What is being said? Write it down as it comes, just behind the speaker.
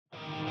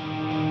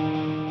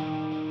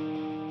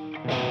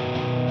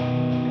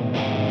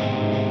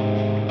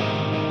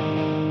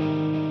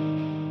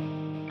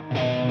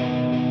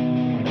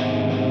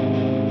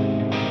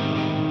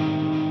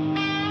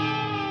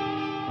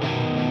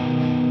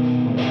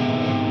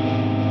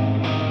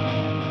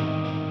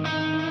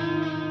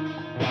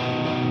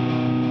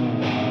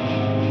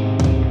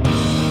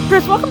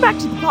Chris, welcome back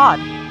to the pod.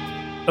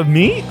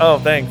 Me? Oh,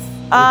 thanks.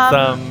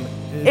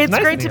 It's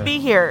nice great in to here. be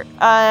here.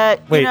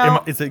 Wait,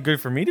 is it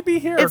good for me to be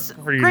here? It's or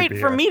for you great to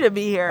be for here? me to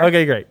be here.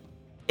 Okay, great.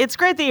 It's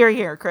great that you're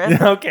here,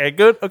 Chris. Okay,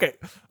 good. Okay.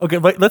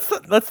 But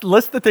let's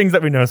list the things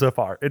that we know so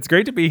far. It's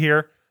great to be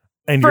here,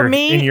 and For you're,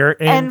 me and you're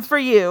in. and for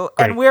you,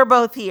 Great. and we're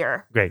both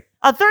here. Great.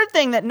 A third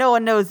thing that no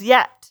one knows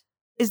yet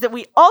is that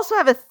we also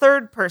have a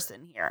third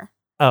person here.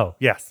 Oh,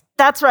 yes.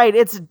 That's right.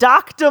 It's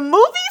Dr. Movies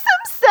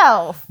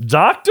himself.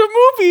 Dr.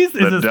 Movies is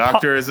The his,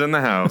 doctor is in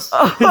the house.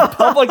 his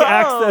public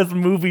access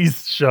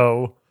movies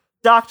show.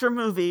 Dr.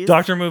 Movies.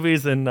 Dr.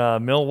 Movies in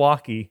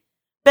Milwaukee.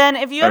 Ben,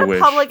 if you I had a wish.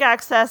 public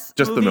access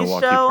Just the movies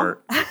Milwaukee show,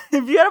 part.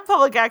 if you had a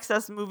public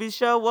access movies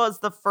show, what was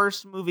the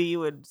first movie you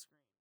would?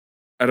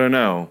 I don't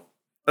know.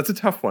 That's a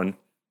tough one.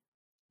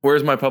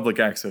 Where's my public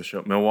access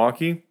show?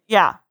 Milwaukee?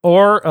 Yeah.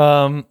 Or,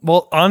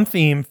 on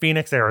theme,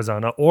 Phoenix,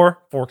 Arizona, or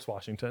Forks,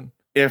 Washington.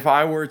 If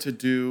I were to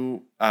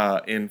do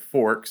in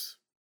Forks,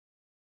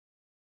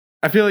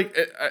 I feel like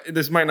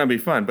this might not be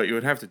fun, but you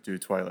would have to do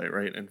Twilight,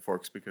 right? In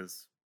Forks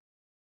because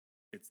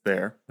it's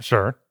there.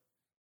 Sure.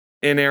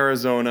 In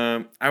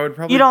Arizona, I would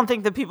probably... You don't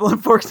think the people in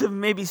Forks have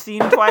maybe seen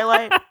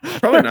Twilight?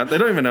 Probably not. They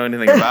don't even know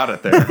anything about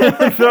it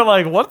there. They're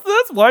like, what's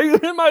this? Why are you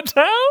in my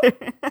town?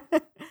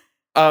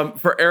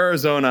 For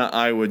Arizona,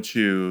 I would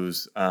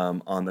choose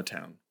On the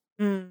Town.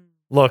 Mm.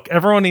 Look,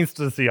 everyone needs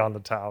to see On the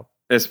Town.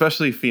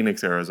 Especially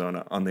Phoenix,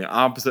 Arizona, on the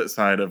opposite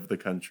side of the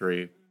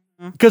country.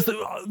 Because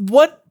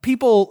what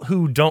people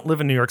who don't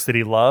live in New York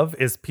City love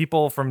is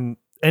people from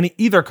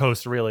either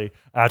coast, really,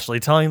 actually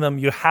telling them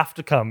you have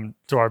to come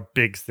to our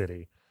big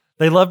city.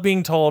 They love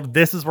being told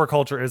this is where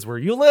culture is. Where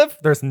you live,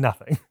 there's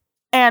nothing.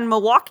 And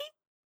Milwaukee?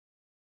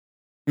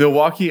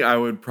 Milwaukee, I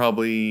would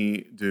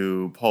probably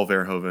do Paul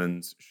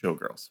Verhoeven's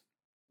Showgirls.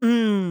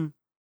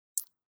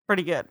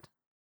 Pretty good.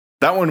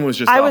 That one was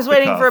just I off was the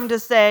waiting cuff. for him to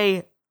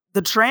say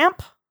The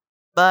Tramp,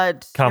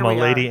 but Comma, here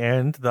we Lady are.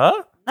 and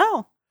the...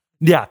 No.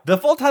 Yeah, the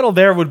full title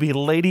there would be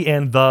Lady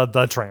and the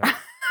Tramp.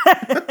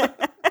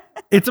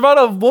 It's about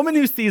a woman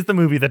who sees the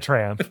movie The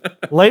Tramp.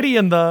 Lady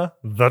and the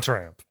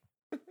Tramp.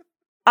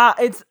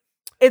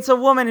 It's a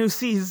woman who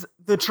sees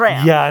the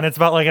tramp. Yeah, and it's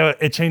about like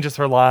it changes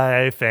her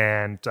life,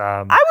 and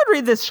I would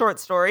read this short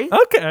story.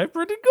 okay,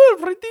 pretty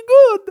good.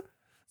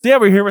 So yeah,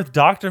 we're here with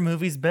Dr.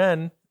 Movies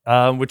Ben,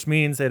 which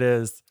means it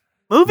is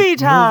Movie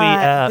time.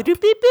 app.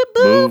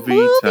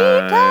 Movie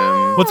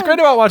time. What's great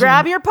about watching.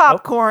 Grab your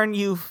popcorn,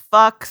 you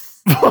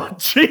fucks. Oh,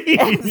 jeez.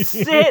 And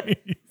sit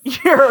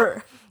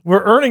your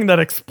We're earning that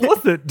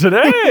explicit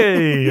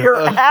today.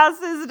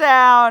 asses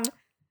down.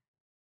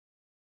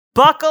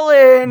 Buckle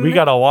in. We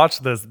gotta watch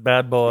this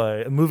bad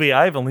boy. A movie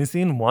I've only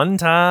seen one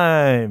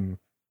time.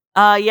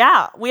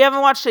 Yeah, we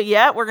haven't watched it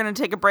yet. We're gonna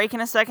take a break in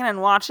a second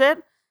and watch it.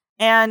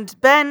 And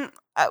Ben,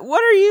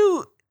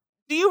 do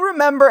you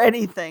remember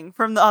anything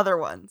from the other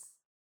ones?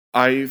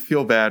 I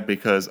feel bad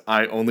because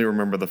I only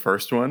remember the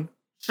first one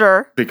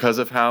Sure. because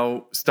of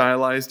how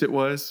stylized it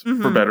was, for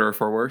Mhm. better or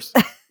for worse.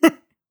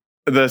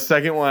 The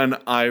second one,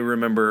 I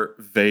remember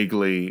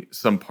vaguely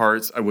some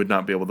parts. I would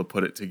not be able to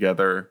put it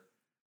together.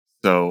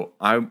 So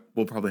I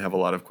will probably have a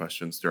lot of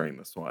questions during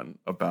this one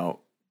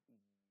about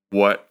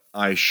what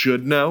I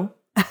should know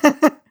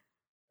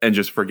and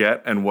just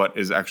forget and what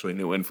is actually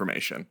new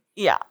information.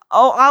 Yeah.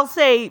 Oh, I'll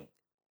say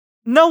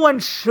no one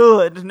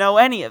should know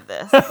any of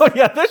this. Oh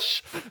yeah,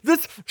 this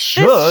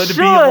should be should.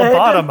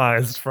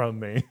 lobotomized from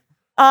me.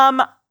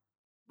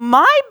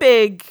 My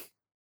big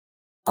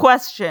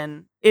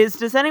question is,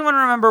 does anyone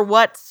remember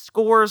what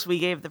scores we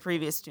gave the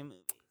previous two movies?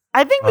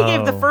 I think we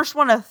gave the Oh. first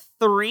one a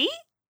 3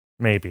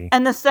 Maybe.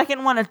 and the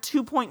second one a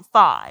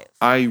 2.5.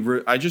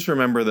 I just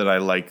remember that I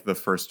like the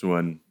first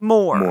one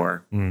More.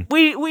 more.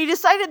 We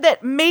decided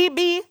that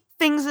maybe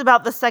things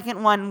about the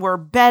second one were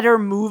better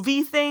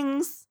movie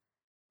things,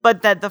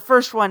 but that the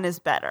first one is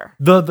better.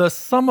 The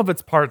sum of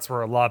its parts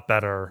were a lot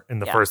better in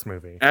the Yeah. first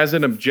movie. As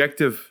an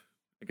objective,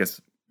 I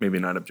guess maybe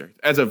not objective,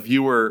 as a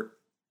viewer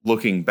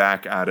looking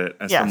back at it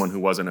as Yes. someone who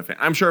wasn't a fan.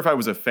 I'm sure if I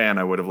was a fan,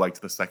 I would have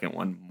liked the second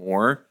one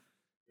more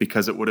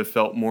because it would have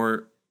felt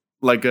more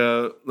like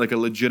a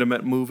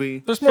legitimate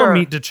movie. There's more Sure.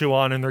 meat to chew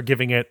on, and they're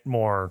giving it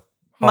more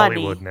Money.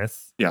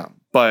 Hollywoodness. Yeah.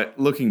 But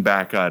looking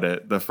back at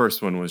it, the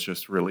first one was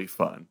just really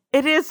fun.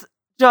 It is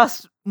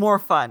just more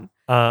fun.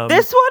 Um,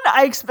 This one,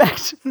 I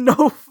expect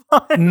no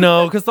fun.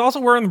 no, because also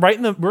we're in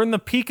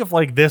the peak of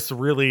like this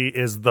really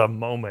is the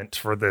moment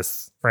for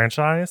this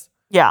franchise.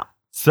 Yeah.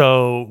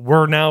 So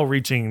we're now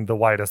reaching the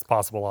widest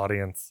possible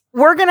audience.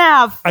 We're going to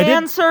have I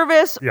fan did-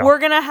 service. Yeah. We're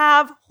going to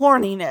have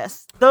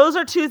horniness. Those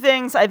are two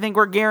things I think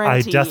we're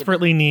guaranteed. I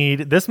desperately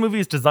need this movie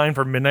is designed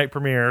for midnight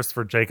premieres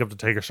for Jacob to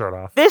take a shirt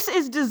off. This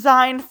is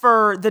designed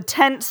for the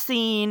tent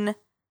scene,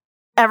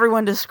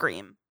 everyone to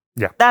scream.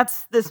 Yeah.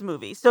 That's this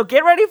movie. So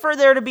get ready for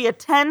there to be a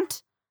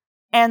tent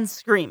and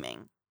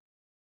screaming.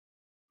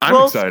 I'm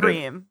We'll excited.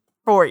 scream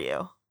for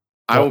you.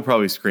 I will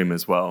probably scream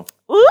as well.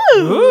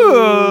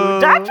 Ooh.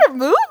 Dr.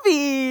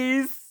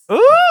 Movies.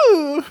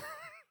 Ooh.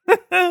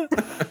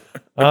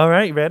 All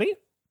right, ready?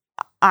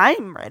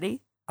 I'm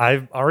ready.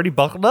 I've already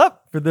buckled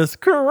up for this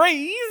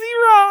crazy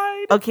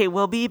ride. Okay,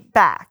 we'll be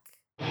back.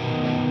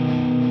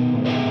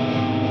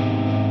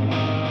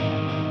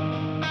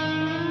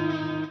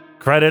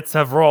 Credits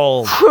have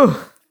rolled.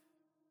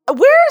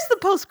 Where's the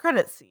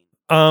post-credit scene?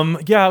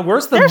 Yeah,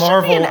 where's the There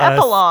Marvel should be an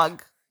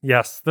epilogue.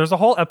 Yes, there's a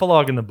whole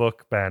epilogue in the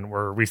book, Ben,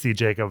 where we see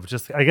Jacob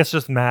just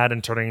mad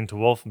and turning into a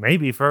wolf,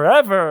 maybe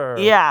forever.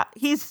 Yeah,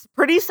 he's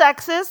pretty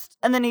sexist,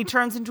 and then he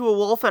turns into a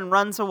wolf and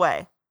runs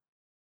away.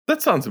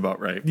 That sounds about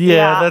right.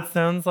 Yeah, Yeah. that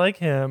sounds like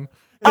him.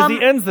 Because he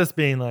ends this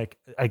being like,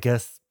 I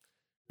guess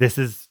this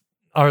is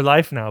our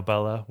life now,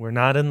 Bella. We're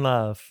not in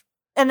love.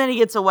 And then he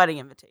gets a wedding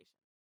invitation.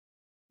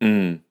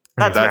 Mm.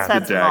 That's That's what the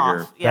sets him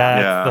dagger. off.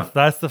 Yeah.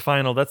 That's the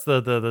final. That's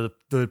the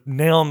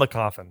nail in the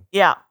coffin.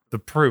 Yeah. The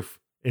proof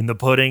in the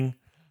pudding.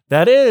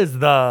 That is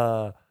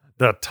the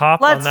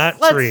top on that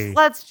tree.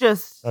 Let's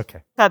just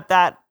Okay. cut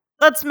that.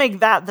 Let's make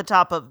that the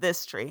top of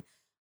this tree.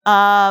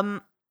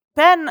 Ben,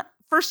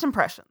 first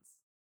impressions.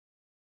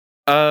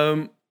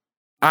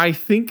 I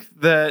think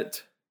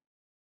that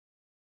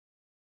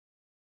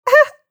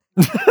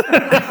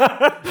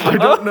I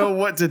don't know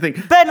what to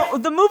think. Ben,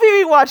 the movie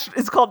we watched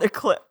is called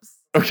Eclipse.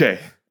 Okay.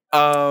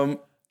 For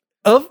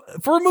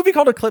a movie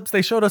called Eclipse,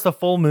 they showed us a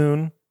full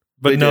moon,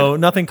 but They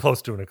nothing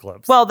close to an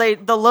eclipse. Well, the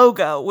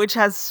logo, which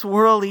has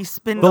swirly,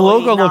 spindly. The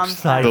logo looks nonsense.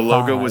 sci-fi. The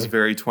logo was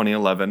very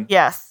 2011.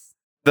 Yes.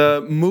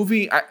 The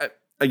movie, I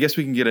guess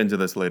we can get into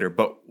this later,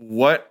 but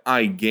what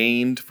I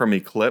gained from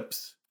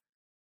Eclipse,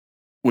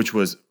 which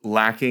was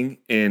lacking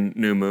in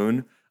New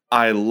Moon,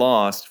 I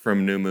lost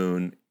from New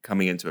Moon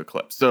coming into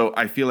Eclipse. So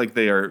I feel like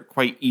they are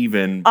quite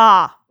even,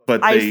 but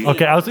I they... see.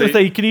 Okay, I was going to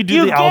say, can you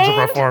do the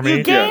algebra for me?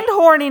 You gained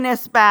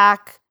horniness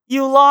back.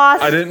 You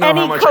lost. I didn't know any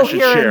how much I should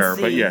share,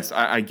 coherency. but yes,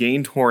 I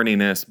gained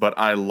horniness, but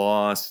I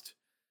lost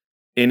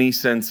any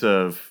sense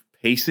of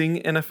pacing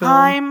in a film.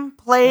 Time,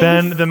 place.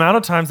 Ben, the amount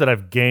of times that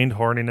I've gained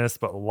horniness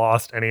but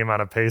lost any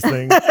amount of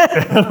pacing, it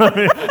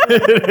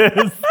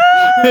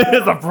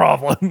is a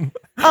problem.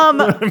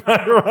 Am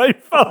I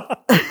right, Fella?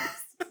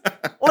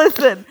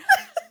 Listen,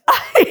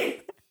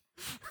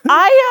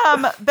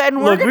 Ben,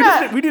 we're Look,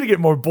 gonna we need to get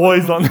more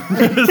boys on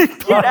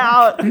this. get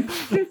out.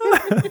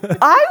 I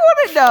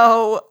want to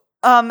know,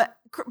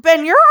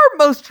 Ben, you're our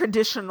most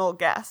traditional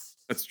guest.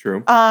 That's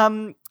true.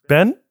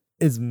 Ben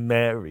is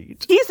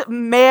married. He's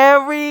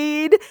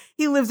married.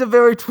 He lives a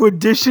very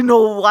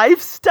traditional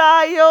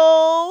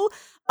lifestyle.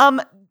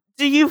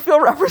 Do you feel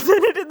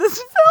represented in this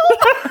film?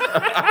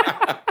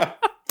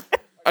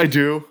 I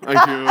do.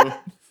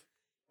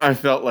 I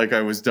felt like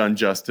I was done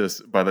justice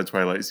by the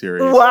Twilight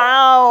series.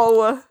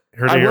 Wow.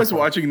 I was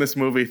watching this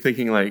movie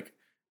thinking, like,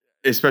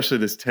 especially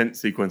this tent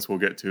sequence we'll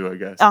get to, I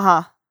guess.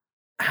 Uh-huh.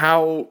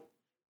 How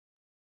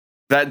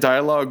that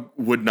dialogue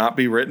would not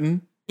be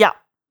written. Yeah.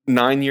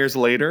 9 years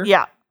later.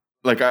 Yeah.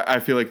 Like, I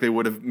feel like they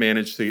would have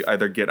managed to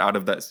either get out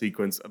of that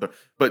sequence,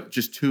 but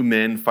just two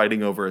men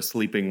fighting over a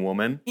sleeping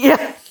woman.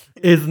 Yeah.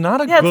 Is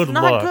not a Yeah, good it's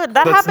not look. good.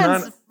 That That's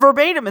happens not-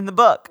 verbatim in the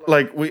book.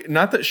 Like,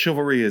 not that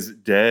chivalry is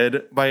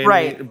dead by any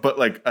Right. means, but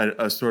like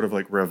a sort of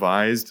like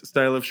revised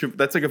style of chivalry.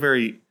 That's like a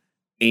very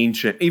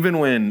ancient, even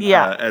when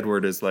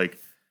Edward is like,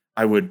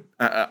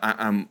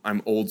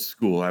 I'm old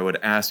school. I would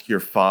ask your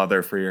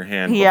father for your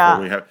hand before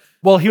we have.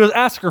 Well, he would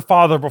ask her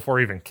father before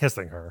even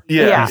kissing her.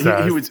 Yeah.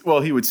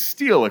 He would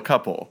steal a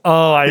couple.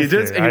 Oh, I He see.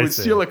 did. He would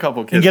steal a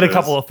couple kisses and get a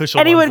couple official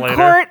And he ones would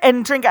later. court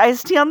and drink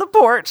iced tea on the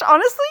porch.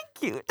 Honestly,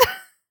 cute.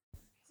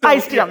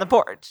 Iced tea on the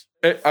porch.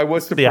 I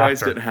was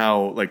surprised actor. at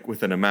how, like,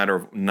 within a matter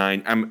of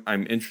 9,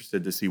 I'm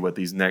interested to see what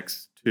these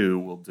next two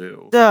will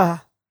do. Duh.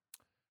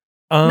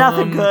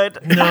 Nothing good.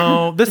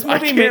 No, this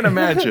movie I can't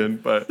imagine,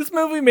 but this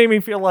movie made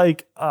me feel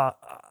like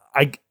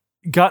I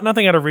got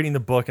nothing out of reading the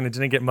book, and it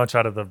didn't get much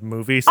out of the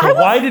movie. So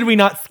why did we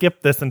not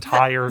skip this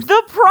entire?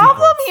 The problem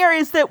sequence? here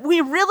is that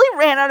we really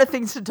ran out of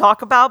things to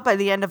talk about by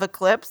the end of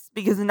Eclipse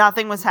because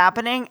nothing was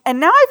happening. And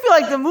now I feel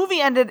like the movie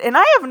ended and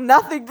I have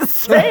nothing to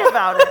say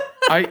about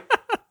it.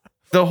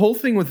 The whole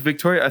thing with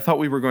Victoria, I thought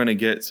we were going to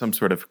get some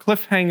sort of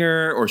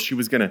cliffhanger, or she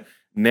was going to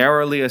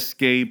narrowly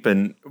escape,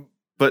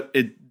 but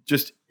it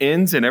just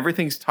ends and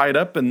everything's tied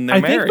up and they're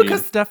married. I think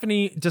because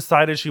Stephanie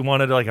decided she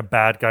wanted like a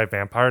bad guy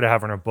vampire to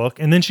have in her book,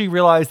 and then she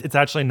realized it's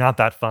actually not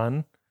that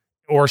fun,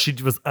 or she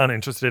was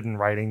uninterested in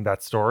writing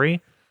that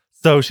story.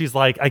 So she's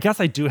like, I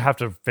guess I do have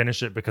to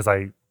finish it because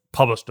I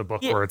published a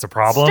book where it's a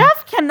problem.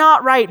 Steph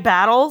cannot write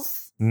battles.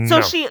 So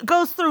No. she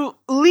goes through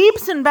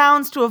leaps and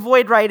bounds to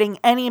avoid writing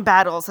any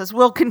battles, as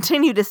we'll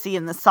continue to see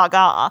in the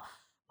saga.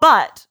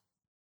 But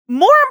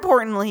more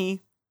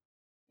importantly,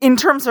 in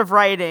terms of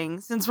writing,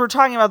 since we're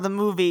talking about the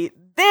movie,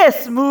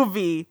 this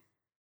movie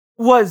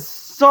was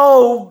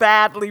so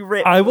badly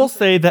written. I will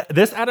say that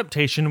this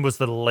adaptation was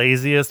the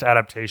laziest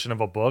adaptation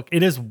of a book.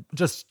 It is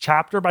just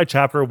chapter by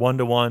chapter,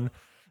 1-to-1.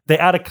 They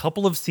add a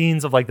couple of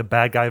scenes of like the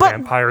bad guy But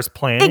vampires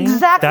planning.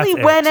 Exactly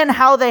That's when it. and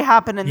how they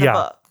happen in the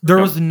book. There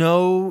was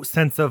no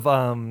sense of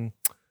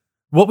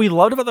what we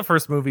loved about the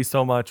first movie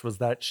so much was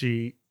that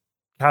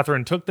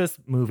Catherine took this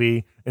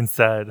movie and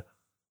said,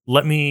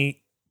 let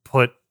me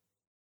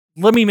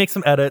make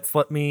some edits,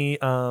 let me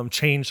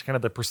change kind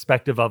of the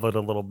perspective of it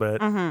a little bit.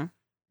 Mm-hmm.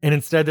 And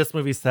instead this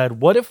movie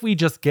said, what if we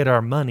just get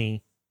our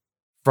money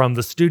from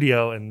the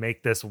studio and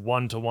make this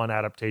one-to-one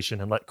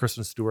adaptation and let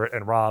Kristen Stewart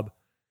and Rob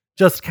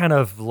just kind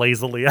of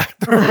lazily act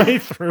their way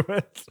through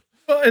it.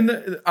 Well,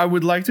 and I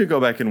would like to go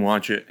back and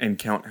watch it and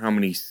count how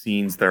many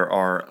scenes there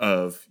are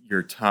of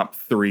your top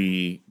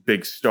 3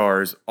 big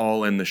stars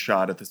all in the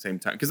shot at the same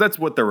time, because that's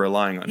what they're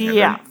relying on here.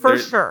 Yeah, for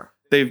sure.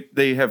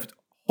 They have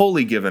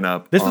wholly given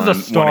up. This is a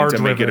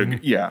star-driven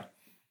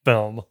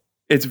film.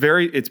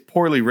 It's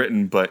poorly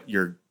written, but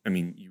you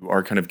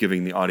are kind of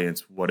giving the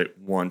audience what it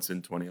wants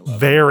in 2011.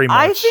 Very much.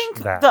 I think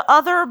the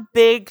other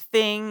big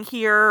thing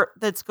here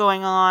that's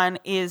going on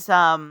is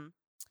I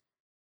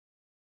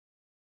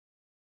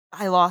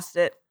lost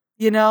it.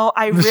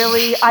 I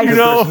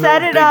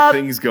set it up.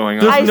 Things going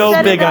on. There's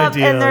no big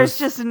ideas, and there's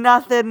just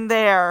nothing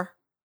there.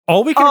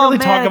 All we can really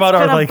talk about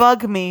are like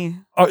bug me.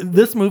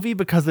 This movie,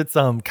 because it's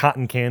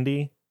cotton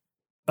candy.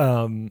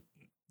 All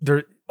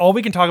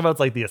we can talk about is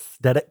like the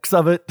aesthetics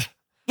of it.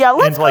 Yeah,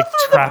 let's go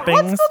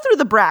through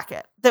the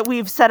bracket that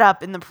we've set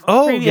up in the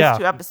previous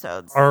 2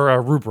 episodes.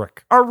 Our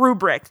rubric. Our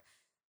rubric,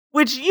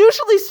 which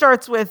usually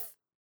starts with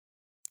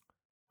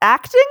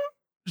acting.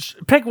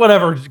 Pick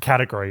whatever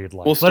category you'd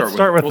like. Let's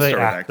start with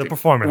the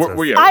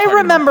performances. I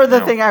remember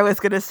the thing I was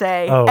going to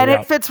say,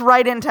 it fits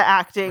right into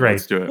acting. Great.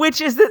 Let's do it.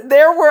 Which is that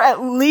there were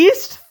at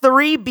least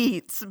 3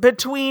 beats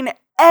between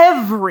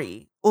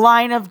every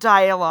line of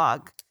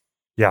dialogue.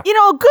 Yeah.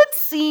 A good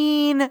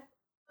scene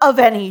of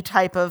any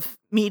type of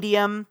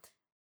medium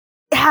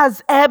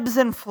has ebbs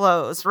and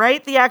flows,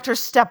 right? The actors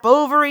step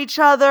over each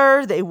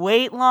other. They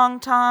wait long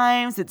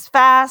times. It's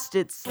fast.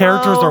 It's slow.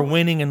 Characters are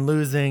winning and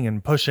losing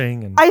and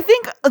pushing. And I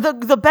think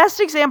the best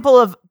example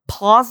of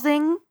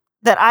pausing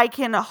that I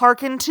can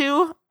hearken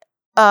to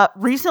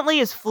recently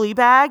is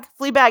Fleabag.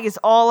 Fleabag is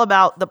all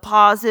about the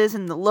pauses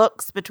and the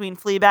looks between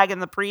Fleabag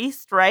and the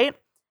priest, right?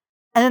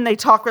 And then they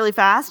talk really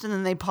fast and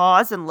then they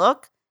pause and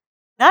look.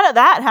 None of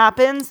that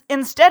happens.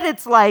 Instead,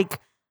 it's like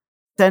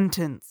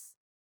sentence,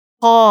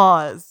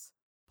 pause,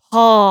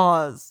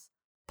 pause,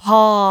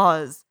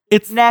 pause.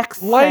 It's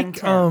next like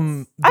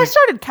sentence. I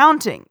started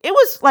counting. It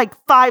was like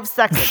 5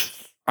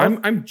 seconds.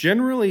 I'm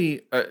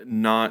generally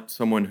not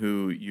someone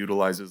who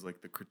utilizes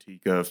like the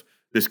critique of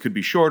this could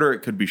be shorter, it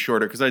could be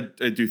shorter, because I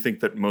do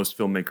think that most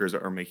filmmakers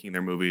are making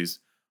their movies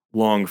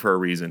long for a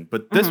reason.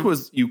 But this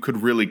was, you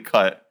could really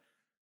cut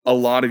a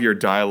lot of your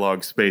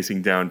dialogue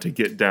spacing down to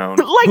get down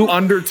like,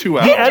 under 2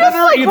 hours. It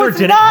just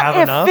was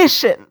not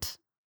efficient.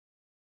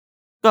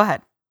 Go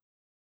ahead.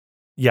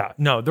 Yeah,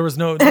 no, there was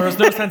no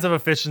sense of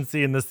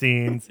efficiency in the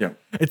scenes. Yeah.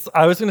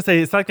 I was going to say,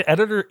 it's like the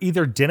editor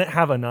either didn't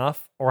have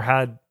enough or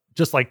had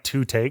just like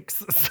 2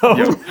 takes. So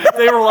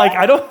they were like,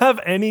 I don't have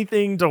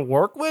anything to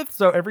work with.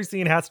 So every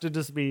scene has to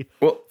just be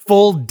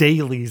full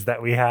dailies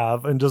that we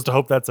have and just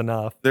hope that's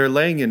enough. They're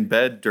laying in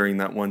bed during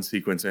that one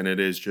sequence and it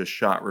is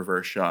just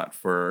reverse shot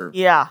for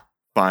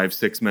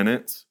 5-6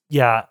 minutes.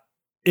 Yeah.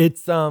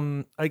 It's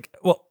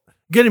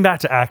getting back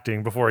to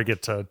acting before we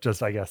get to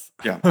just, I guess,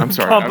 I'm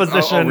sorry.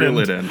 composition. I'll reel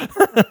it in.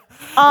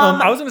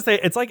 I was going to say,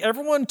 it's like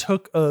everyone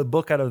took a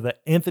book out of the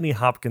Anthony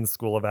Hopkins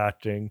School of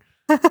Acting.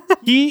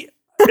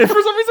 If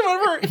for some reason,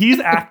 whenever he's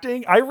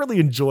acting, I really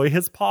enjoy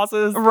his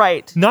pauses.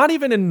 Right. Not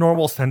even in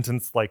normal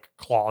sentence like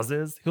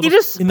clauses. He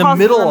just in the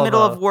middle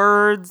of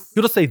words.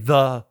 He'll just say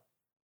the.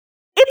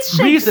 It's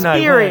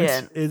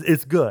Shakespearean.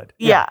 It's good.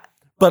 Yeah.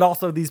 But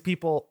also these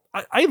people,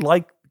 I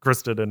like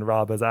Kristen and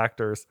Rob as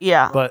actors.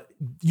 Yeah. But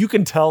you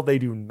can tell they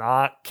do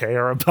not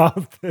care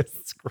about this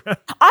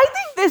script. I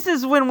think this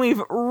is when we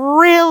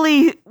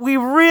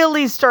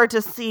really start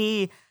to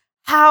see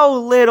how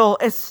little,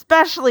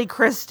 especially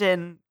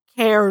Kristen,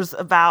 cares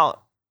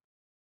about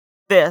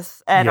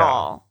this at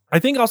all. I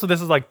think also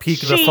this is like peak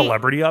the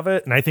celebrity of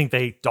it, and I think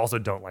they also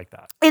don't like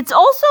that. It's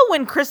also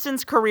when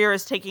Kristen's career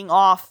is taking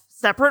off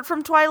separate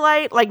from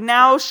Twilight. Like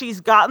now she's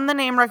gotten the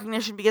name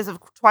recognition because of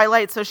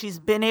Twilight, so she's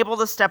been able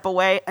to step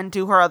away and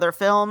do her other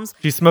films.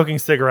 She's smoking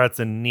cigarettes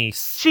in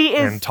Nice.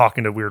 And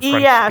talking to weird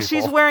French people.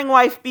 She's wearing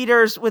wife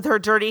beaters with her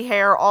dirty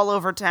hair all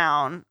over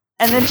town.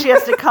 And then she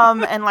has to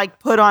come and like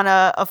put on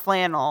a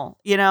flannel,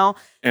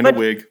 And a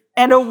wig.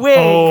 And a wig.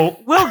 Oh.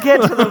 We'll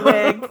get to the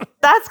wig.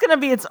 That's going to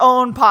be its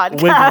own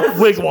podcast.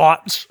 Wig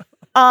watch.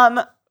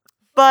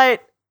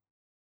 But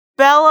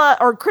Bella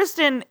or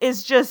Kristen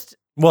is just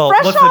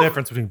what's the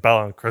difference between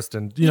Bella and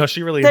Kristen?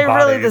 She really they're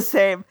embodies. really the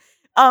same.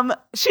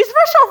 She's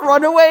fresh off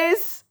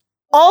Runaways,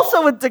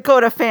 also with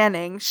Dakota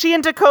Fanning. She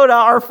and Dakota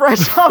are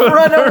fresh off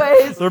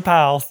Runaways. They're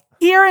pals.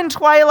 Here in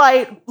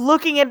Twilight,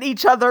 looking at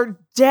each other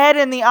dead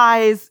in the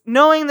eyes,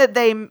 knowing that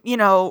they,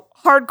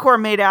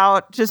 hardcore made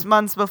out just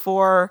months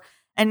before,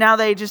 and now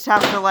they just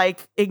have to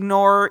like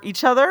ignore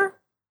each other.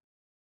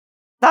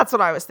 That's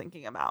what I was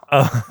thinking about.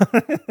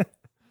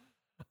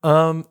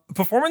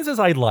 Performances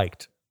I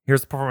liked.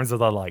 Here's the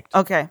performances I liked.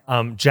 Okay.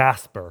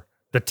 Jasper,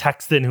 the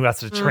Texan who has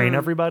to train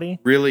everybody.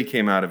 Really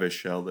came out of his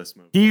shell this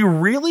movie.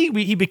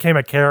 He became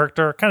a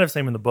character, kind of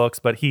same in the books,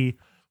 but he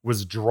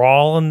was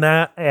drawing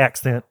that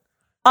accent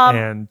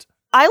and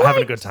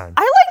having a good time.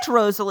 I liked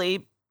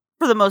Rosalie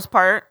for the most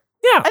part.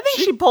 Yeah. I think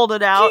she pulled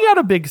it out. She got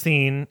a big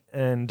scene,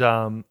 and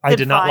I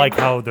did not fine. like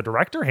how the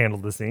director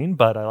handled the scene,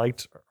 but I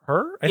liked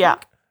her. I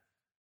think.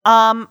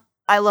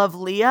 I love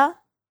Leah.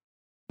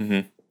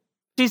 Mm-hmm.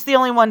 She's the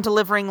only one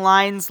delivering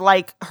lines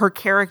like her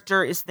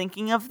character is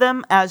thinking of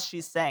them as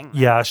she's saying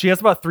them. Yeah, she has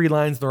about 3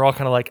 lines. They're all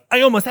kind of like,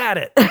 I almost had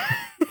it.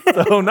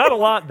 So not a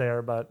lot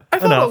there, but I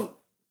thought enough.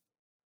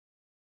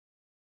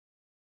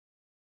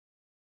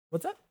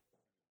 What's that?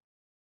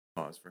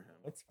 Pause for him.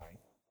 That's fine.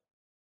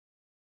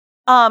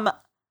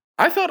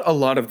 I thought a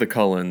lot of the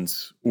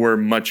Cullens were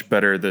much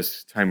better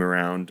this time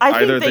around. I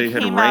think Either they they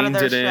had came out of reined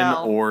their it in,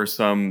 shell. or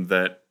some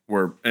that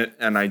were.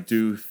 And I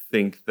do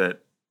think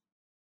that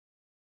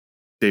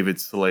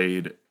David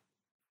Slade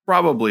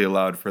probably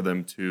allowed for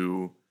them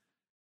to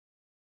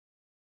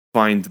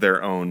find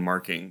their own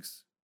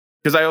markings.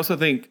 Because I also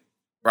think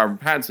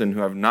Robert Pattinson,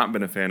 who I've not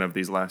been a fan of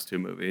these last 2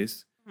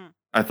 movies,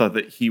 I thought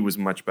that he was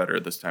much better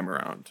this time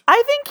around.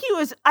 I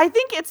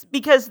think it's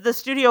because the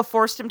studio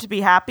forced him to be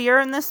happier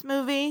in this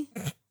movie,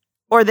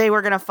 or they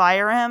were going to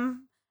fire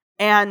him.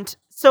 And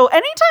so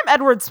anytime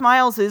Edward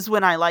smiles is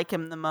when I like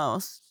him the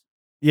most.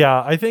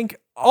 Yeah, I think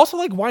also,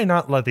 like, why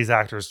not let these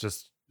actors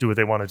just do what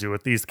they want to do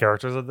with these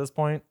characters at this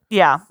point?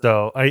 Yeah.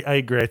 So I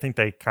agree. I think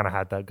they kind of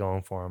had that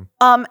going for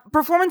them.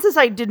 Performances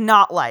I did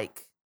not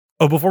like.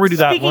 Oh, before we do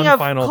that, Speaking one of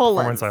final Cullens.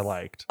 performance I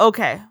liked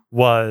Okay.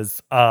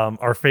 was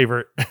our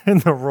favorite in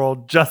the role,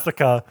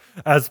 Jessica,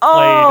 as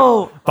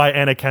played by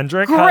Anna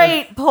Kendrick.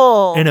 Great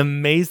pull. An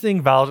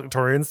amazing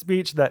valedictorian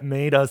speech that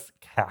made us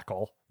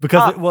cackle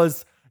because it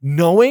was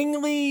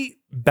knowingly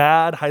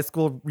bad high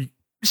school.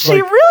 She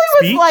really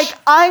speech. was like,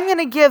 I'm going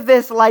to give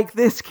this like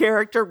this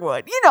character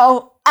would.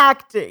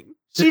 Acting.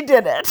 She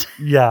did it.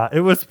 Yeah, it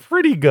was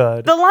pretty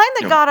good. The line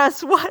that got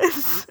us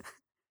was,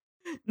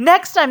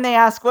 next time they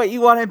ask what you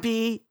want to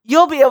be,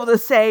 you'll be able to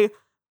say,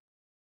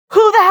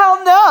 who the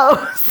hell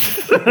knows?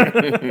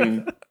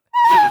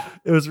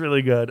 It was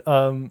really good.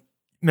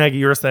 Maggie,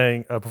 you were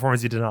saying a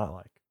performance you did not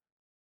like.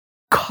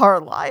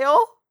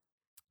 Carlisle?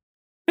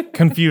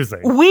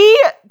 Confusing. We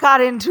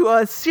got into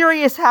a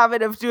serious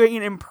habit of doing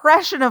an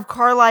impression of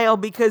Carlisle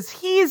because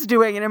he's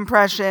doing an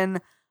impression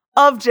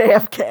of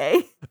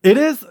JFK. It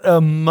is a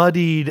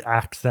muddied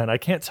accent. I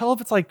can't tell if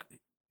it's like,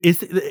 is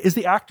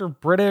the actor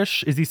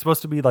British? Is he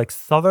supposed to be like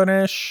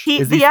Southernish?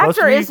 The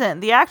actor isn't.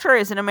 The actor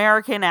is an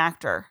American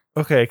actor.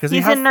 Okay, because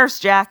he's in Nurse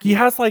Jackie. He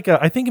has like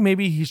I think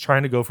maybe he's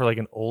trying to go for like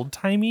an old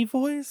timey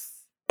voice.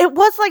 It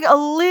was like a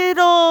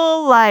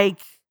little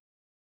like,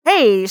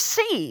 hey,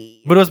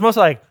 see. But it was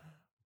mostly like,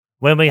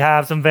 when we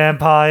have some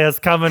vampires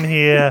coming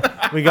here,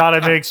 we got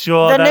to make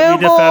sure that we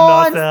defend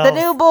ourselves. The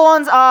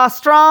newborns are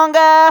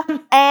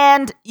stronger,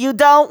 and you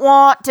don't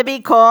want to be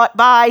caught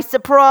by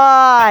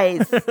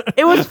surprise.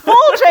 It was full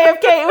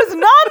JFK. It was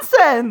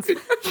nonsense. And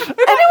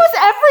it was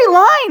every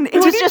line.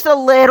 It was just a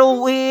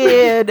little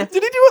weird. Did he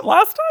do it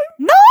last time?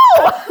 No!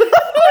 We would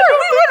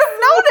have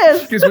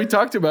noticed. Because we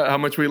talked about how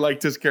much we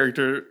liked his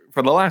character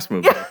for the last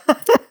movie.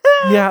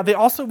 Yeah, we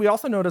also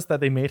noticed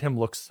that they made him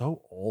look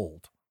so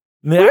old.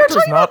 The We were actor's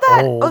talking not about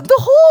that. old.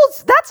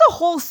 That's a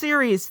whole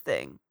series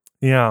thing.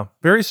 Yeah,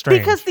 very strange.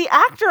 Because the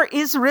actor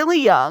is really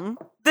young.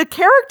 The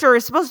character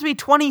is supposed to be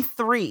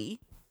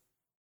 23.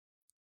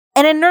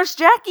 And in Nurse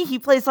Jackie, he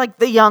plays like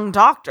the young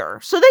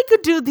doctor. So they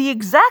could do the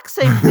exact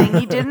same thing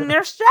he did in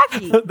Nurse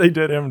Jackie. They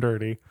did him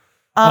dirty.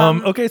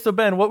 Okay, so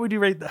Ben, what would you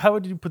rate? How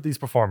would you put these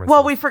performances?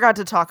 Well, we forgot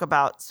to talk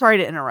about, sorry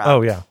to interrupt.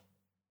 Oh, yeah.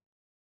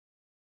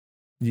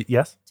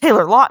 Yes?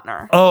 Taylor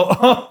Lautner.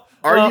 Oh,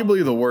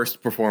 Arguably the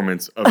worst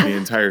performance of the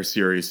entire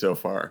series so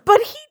far.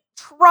 But he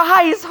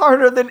tries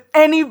harder than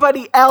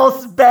anybody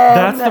else, Ben.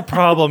 that's the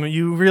problem.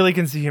 You really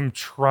can see him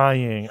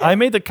trying. I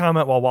made the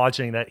comment while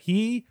watching that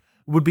he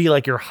would be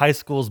like your high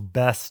school's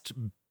best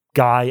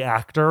guy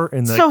actor.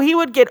 So he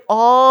would get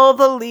all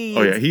the leads.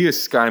 Oh, yeah. He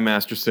is Sky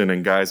Masterson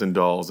and Guys and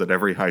Dolls at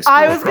every high school.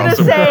 I was going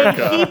to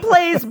say, he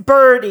plays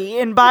Birdie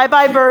in Bye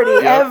Bye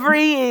Birdie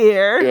every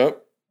year.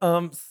 Yep.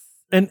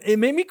 And it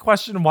made me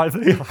question why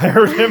they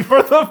hired him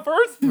for the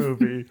first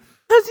movie.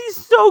 Because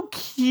he's so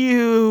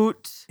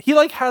cute. He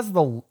has a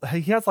vibe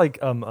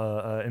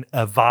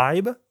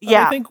that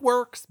I think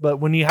works, but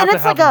when you have and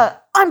it's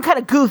I'm kind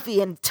of goofy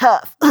and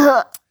tough.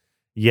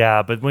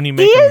 Yeah, but when you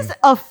make he him, is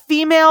a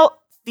female,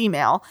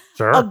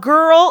 sure. a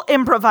girl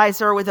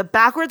improviser with a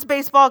backwards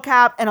baseball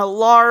cap and a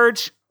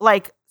large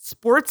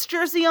sports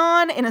jersey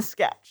on in a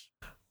sketch.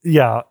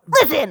 Yeah.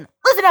 Listen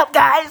up,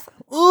 guys.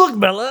 Look,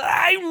 Bella,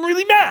 I'm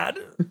really mad.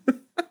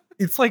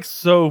 It's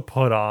so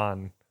put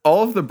on.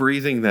 All of the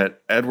breathing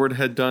that Edward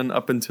had done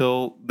up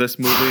until this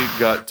movie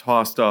got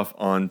tossed off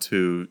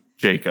onto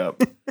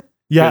Jacob.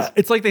 Yeah,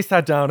 it's like they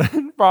sat down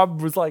and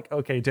Rob was like,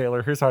 okay,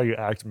 Taylor, here's how you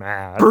act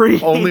mad.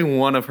 Breathe. Only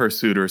one of her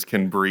suitors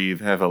can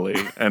breathe heavily,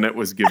 and it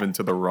was given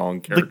to the wrong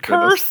character. The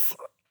curse.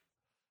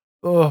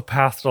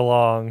 passed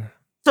along.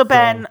 So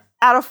Ben,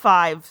 out of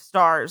 5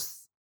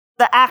 stars,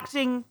 the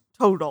acting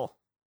total.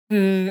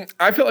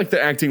 I feel like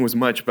the acting was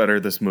much better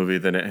this movie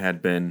than it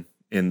had been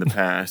in the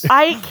past.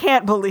 I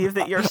can't believe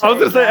that you're saying I was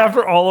going to say, that.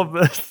 after all of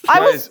this. I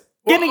was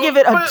going to give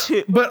it a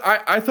 2. But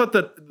I thought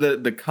that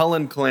the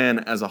Cullen clan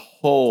as a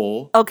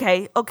whole,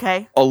 Okay.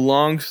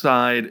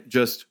 alongside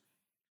just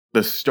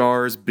the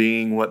stars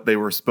being what they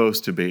were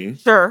supposed to be,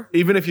 Sure.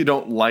 even if you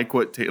don't like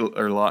what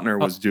Taylor Lautner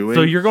was doing.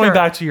 So you're going Sure.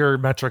 back to your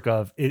metric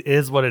of it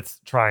is what it's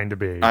trying to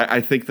be.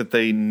 I think that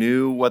they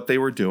knew what they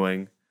were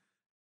doing.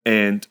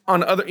 And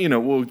on other,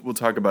 we'll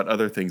talk about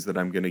other things that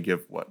I'm going to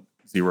give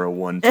 0,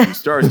 1, 2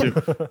 stars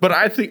to. But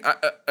I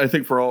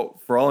think for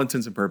all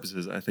intents and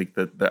purposes, I think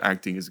that the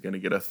acting is going to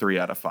get a 3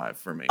 out of 5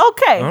 for me.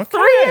 Okay.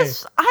 3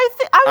 is. I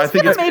was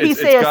going to maybe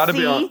say it's a gotta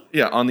C.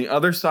 be on the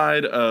other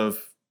side of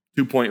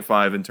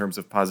 2.5 in terms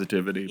of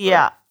positivity. But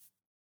Yeah.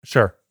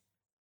 Sure.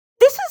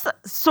 This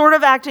is sort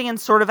of acting and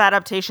sort of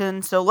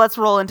adaptation. So let's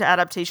roll into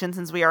adaptation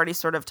since we already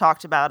sort of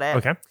talked about it.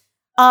 Okay.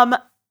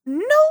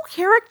 No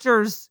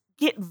characters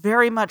get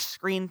very much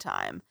screen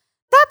time.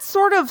 That's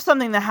sort of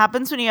something that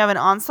happens when you have an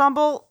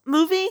ensemble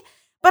movie,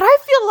 but I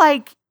feel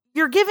like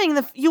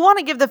you want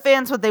to give the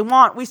fans what they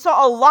want. We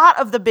saw a lot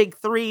of the big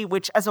 3,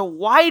 which as a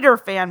wider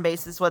fan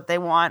base is what they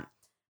want,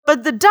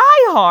 but the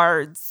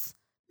diehards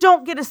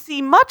don't get to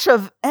see much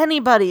of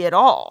anybody at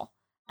all.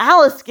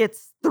 Alice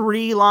gets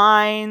 3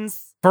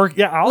 lines. Alice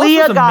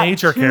Leah is a got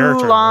major 2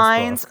 character.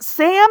 lines. In this book.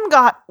 Sam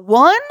got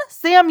 1.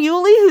 Sam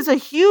Yulee, who's a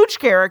huge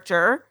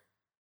character.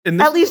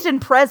 At least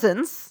in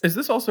presence. Is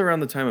this also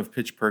around the time of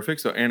Pitch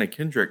Perfect? So Anna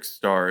Kendrick's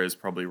star is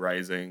probably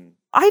rising.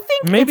 I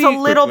think Maybe it's a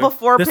little quickly.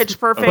 before Pitch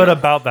Perfect. But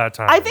about that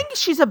time. I think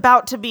she's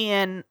about to be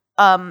in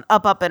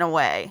Up and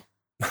Away.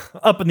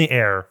 Up in the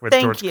air with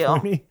Thank George you.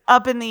 Clooney.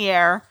 Up in the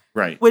Air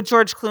Right. with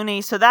George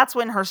Clooney. So that's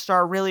when her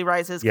star really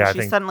rises Yeah, because I she's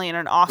think- suddenly in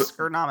an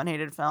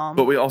Oscar-nominated film.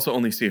 But we also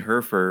only see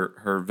her for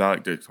her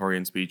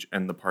valedictorian speech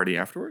and the party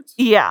afterwards?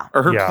 Yeah.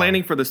 Or her Yeah.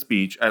 planning for the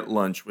speech at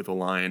lunch with a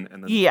line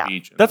and then Yeah. the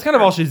speech. and That's the kind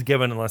of all party. she's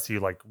given unless you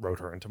wrote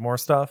her into more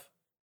stuff.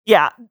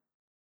 Yeah.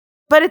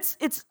 But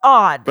it's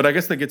odd. But I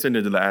guess that gets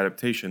into the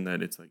adaptation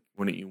that it's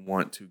wouldn't you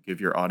want to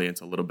give your audience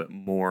a little bit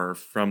more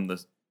from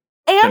the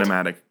and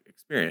cinematic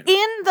experience?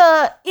 in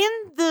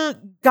the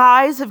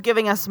guise of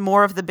giving us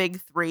more of the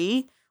big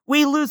 3,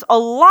 we lose a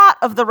lot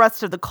of the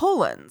rest of the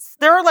Colons.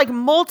 There are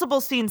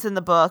multiple scenes in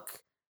the book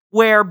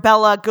where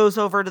Bella goes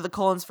over to the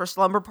Colons for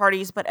slumber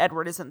parties, but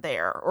Edward isn't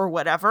there or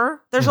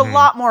whatever. There's a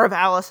lot more of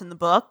Alice in the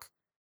book.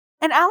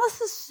 And Alice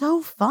is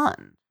so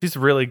fun. She's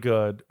really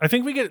good. I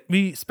think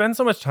we spend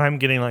so much time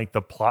getting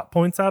the plot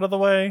points out of the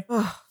way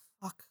Ugh,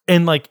 fuck.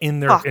 and in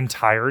their Fuck.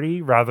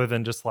 entirety rather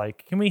than just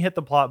can we hit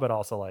the plot but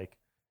also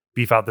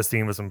beef out the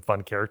scene with some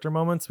fun character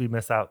moments. We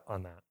miss out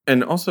on that.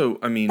 And also,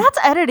 I mean, That's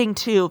editing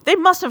too. They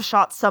must have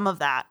shot some of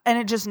that and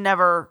it just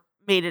never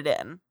made it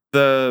in.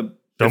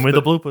 Show me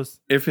the bloopers.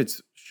 if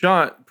it's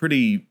shot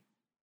pretty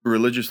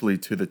religiously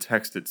to the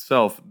text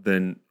itself,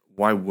 then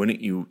why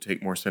wouldn't you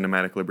take more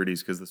cinematic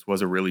liberties? Because this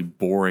was a really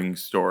boring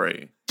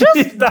story.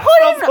 Just That's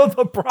put in, also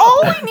the problem.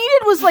 all we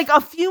needed was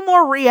a few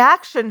more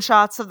reaction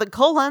shots of the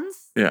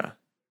Colons. Yeah.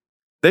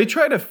 They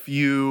tried a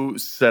few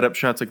setup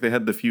shots, they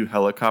had the few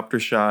helicopter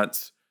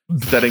shots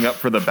setting up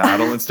for the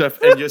battle and stuff.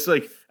 And just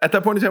at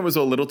that point in time, it was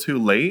a little too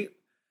late.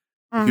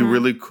 You Mhm.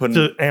 really couldn't.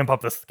 to amp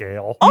up the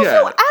scale. Also,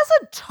 Yeah. as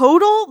a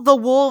total, the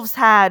Wolves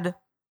that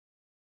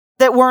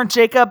weren't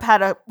Jacob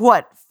had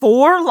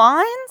 4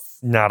 lines?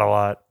 Not a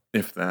lot.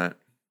 If that.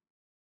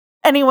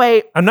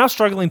 Anyway, I'm now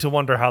struggling to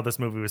wonder how this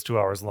movie was 2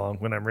 hours long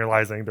when I'm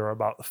realizing there are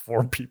about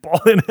 4 people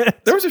in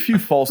it. There was a few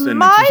false endings.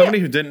 My- For somebody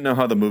who didn't know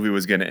how the movie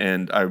was going to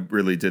end, I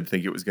really did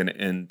think it was going to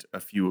end a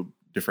few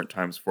different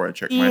times before I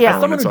checked my Yeah.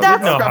 phone. And Someone so who I was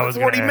did know I've how got it was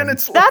gonna 40 end.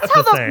 minutes left. that's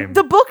how the the same.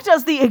 book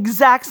does the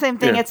exact same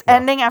thing. Yeah. It's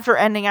ending after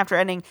ending after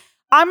ending.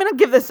 I'm going to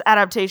give this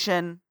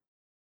adaptation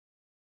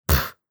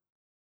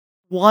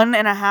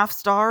 1.5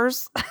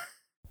 stars.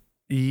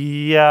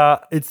 Yeah,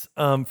 it's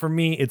for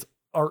me it's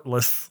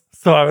artless.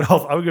 So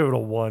I would give it a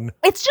 1.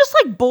 It's just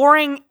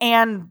boring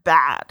and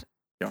bad.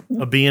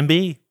 A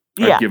B&B.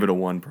 Yeah. I'd give it a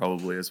 1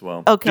 probably as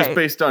well. Okay. Just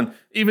based on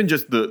even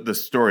just the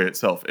story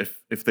itself.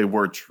 If they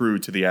were true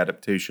to the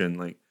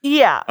adaptation,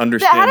 Yeah.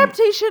 understand. The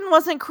adaptation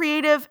wasn't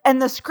creative,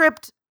 and the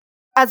script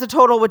as a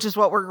total, which is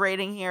what we're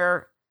grading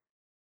here,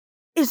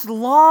 is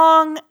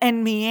long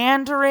and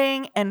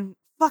meandering and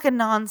fucking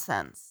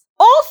nonsense.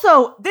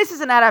 Also, this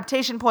is an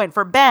adaptation point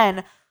for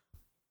Ben.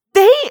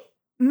 They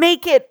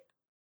make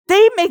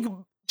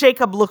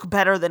Jacob look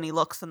better than he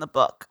looks in the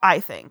book, I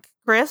think.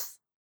 Chris?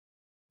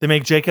 They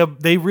make Jacob.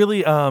 They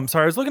really. Sorry,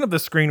 I was looking at the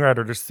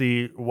screenwriter to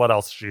see what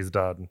else she's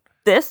done.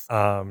 This?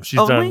 She's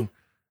Only? done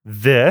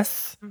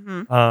this.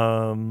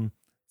 Mm-hmm.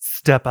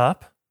 Step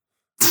Up.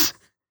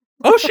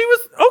 Oh, she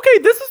was okay.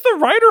 This is the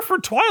writer for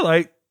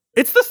Twilight.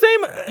 It's the same.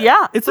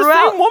 Yeah. It's the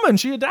throughout. same woman.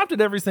 She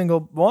adapted every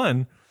single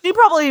one. She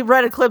probably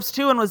read Eclipse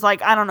too and was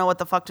like, I don't know what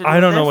the fuck to do I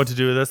with don't know this. what to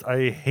do with this.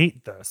 I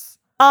hate this.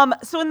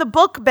 So in the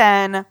book,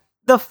 Ben,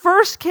 the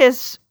first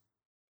kiss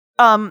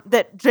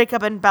that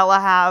Jacob and Bella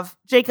have,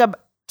 Jacob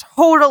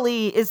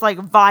totally is like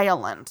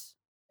violent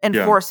and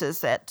Yeah.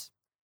 forces it.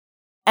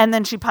 And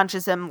then she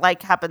punches him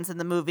like happens in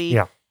the movie.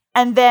 Yeah.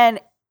 And then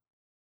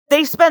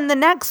they spend the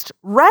next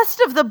rest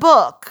of the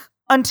book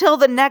until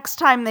the next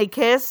time they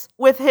kiss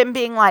with him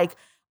being like,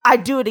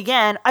 I'd do it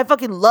again. I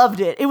fucking loved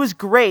it. It was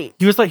great.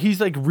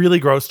 He's like really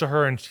gross to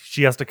her, and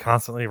she has to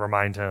constantly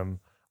remind him,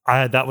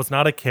 that was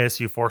not a kiss.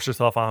 You forced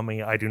yourself on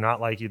me. I do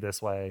not like you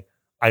this way.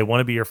 I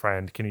want to be your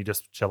friend. Can you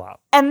just chill out?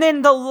 And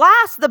then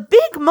the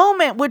big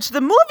moment, which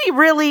the movie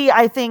really,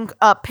 I think,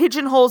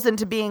 pigeonholes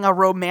into being a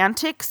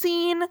romantic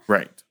scene.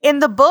 Right. In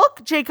the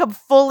book, Jacob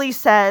fully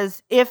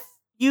says, if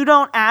you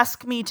don't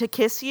ask me to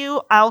kiss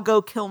you, I'll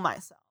go kill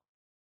myself.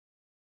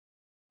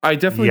 I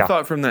definitely Yeah.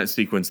 thought from that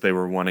sequence they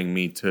were wanting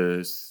me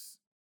to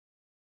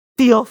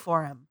Feel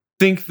for him.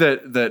 think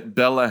that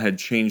Bella had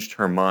changed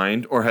her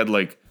mind or had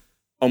like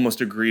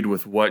almost agreed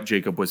with what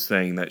Jacob was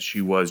saying, that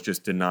she was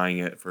just denying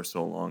it for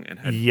so long and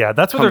had Yeah,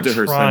 that's what come they're to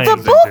her trying The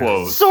senses to book and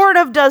close. sort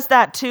of does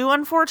that too,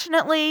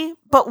 unfortunately.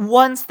 But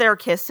once they're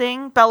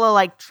kissing, Bella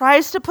like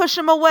tries to push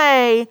him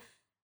away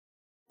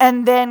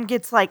and then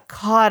gets like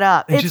caught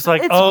up. And she's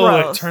like, it's oh,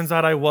 gross. it turns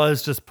out I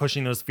was just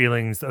pushing those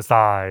feelings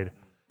aside.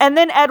 And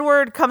then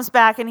Edward comes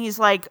back and he's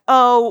like,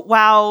 oh,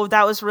 wow,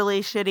 that was really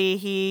shitty.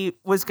 He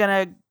was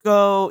going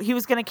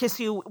to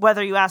kiss you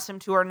whether you asked him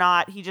to or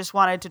not. He just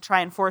wanted to try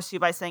and force you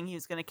by saying he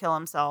was going to kill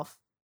himself.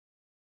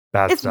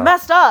 Bad It's stuff.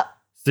 messed up.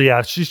 So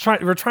yeah,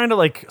 we're trying to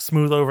like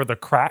smooth over the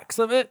cracks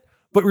of it,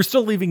 but we're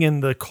still leaving in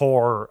the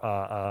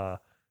core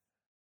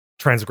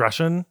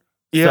transgression.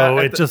 Yeah, So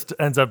at it just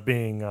ends up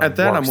being At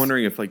that, I'm worse.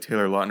 wondering if like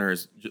Taylor Lautner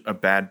is a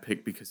bad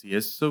pick because he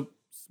is so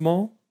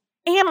small.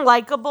 And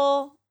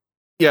likable.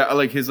 Yeah,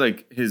 like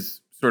his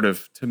sort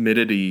of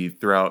timidity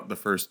throughout the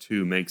first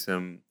two makes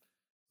him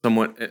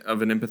somewhat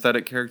of an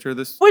empathetic character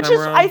this Which time is,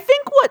 around. I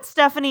think, what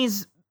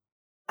Stephanie's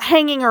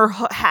hanging her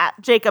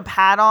Jacob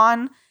hat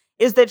on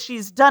is that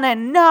she's done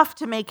enough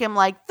to make him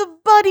like the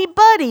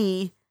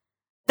buddy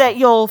that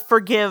you'll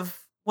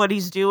forgive what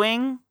he's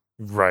doing.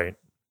 Right.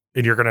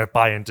 And you're gonna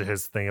buy into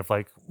his thing of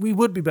like, we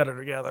would be better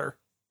together.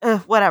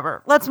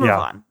 Whatever. Let's move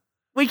on.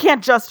 We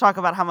can't just talk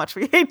about how much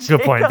we hate Jacob.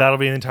 Good point. That'll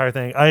be the entire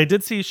thing. I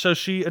did see. So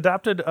she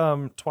adapted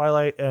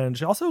Twilight, and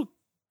she also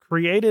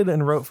created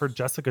and wrote for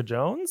Jessica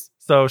Jones.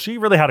 So she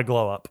really had to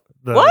glow up,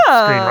 the Whoa.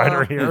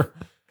 screenwriter here.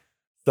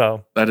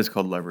 So that is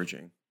called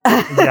leveraging.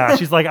 yeah,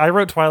 she's like, I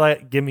wrote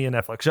Twilight. Give me a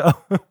Netflix show.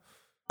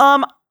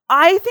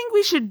 I think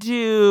we should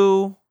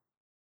do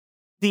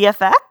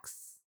VFX,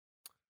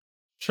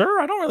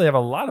 Sure. I don't really have a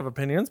lot of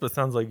opinions, but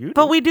sounds like you do.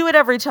 but we do it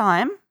every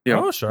time. Yeah.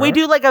 Oh, sure. We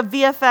do like a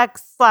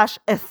VFX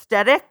 /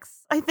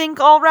 aesthetics, I think,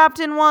 all wrapped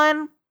in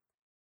one.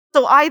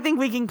 So I think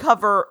we can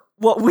cover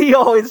what we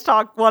always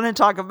want to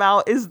talk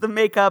about is the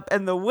makeup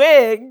and the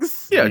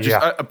wigs. Yeah, just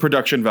Yeah. A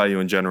production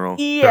value in general.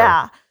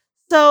 Yeah.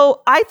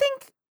 So I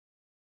think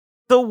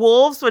the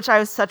wolves, which I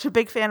was such a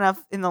big fan of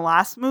in the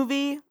last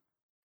movie,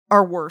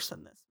 are worse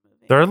in this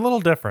movie. They're a little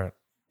different.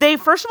 They,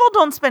 first of all,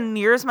 don't spend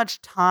near as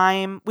much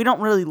time. We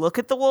don't really look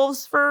at the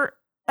wolves for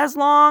as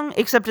long,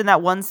 except in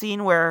that one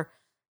scene where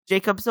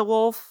Jacob's a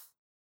wolf.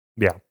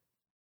 Yeah.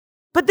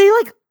 But they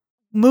like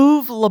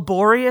move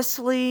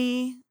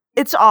laboriously.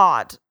 It's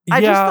odd.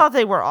 I just Yeah. thought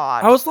they were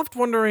odd. I was left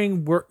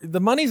wondering,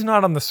 the money's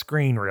not on the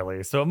screen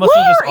really, so it must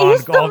Where have is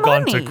just the all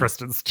gone to money?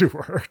 Kristen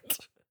Stewart.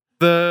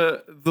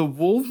 The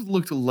wolves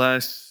looked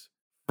less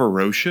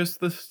ferocious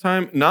this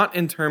time, not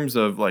in terms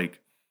of like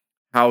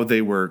how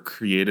they were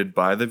created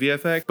by the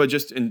VFX, but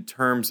just in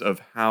terms of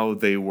how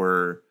they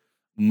were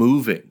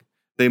moving.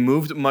 They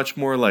moved much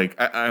more like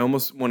I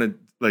almost wanted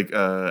like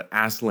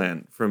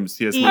Aslan from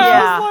C.S. Lewis.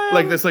 Yeah.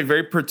 Like this like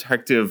very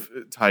protective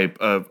type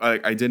of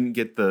I didn't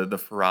get the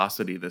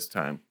ferocity this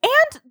time.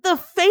 And the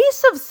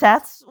face of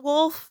Seth's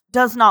wolf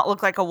does not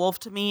look like a wolf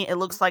to me. It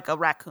looks like a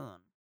raccoon.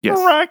 Yes.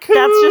 Raccoon.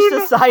 That's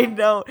just a side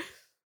note.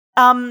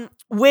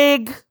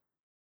 Wig.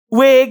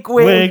 Wig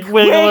alert.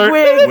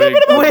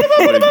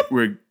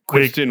 Wig.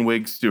 Kristen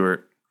Wig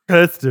Stewart.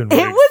 Kristen It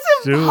Wiig was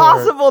Stewart.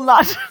 impossible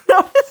not to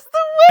notice the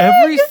wig.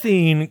 Every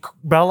scene,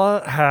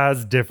 Bella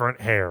has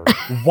different hair.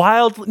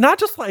 Wild, not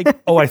just like,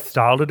 oh, I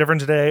styled it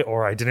different today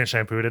or I didn't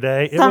shampoo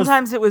today.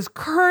 Sometimes it was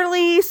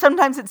curly.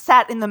 Sometimes it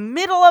sat in the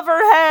middle of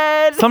her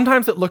head.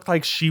 Sometimes it looked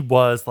like she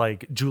was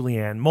like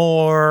Julianne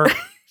Moore.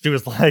 She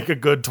was like a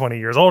good 20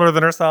 years older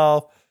than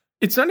herself.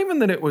 It's not even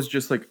that it was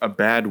just like a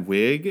bad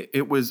wig.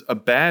 It was a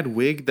bad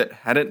wig that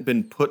hadn't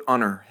been put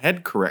on her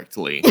head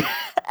correctly. Ever.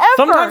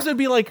 Sometimes it'd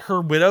be like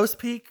her widow's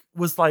peak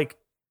was like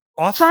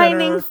off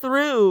shining center,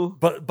 through.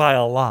 but by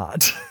a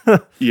lot.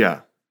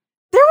 Yeah.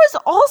 There was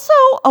also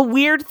a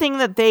weird thing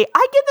that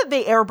I get that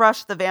they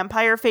airbrushed the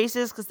vampire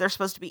faces because they're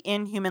supposed to be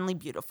inhumanly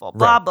beautiful.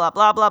 Blah, Right. blah,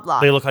 blah, blah,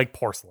 blah. They look like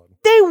porcelain.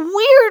 They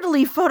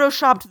weirdly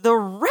photoshopped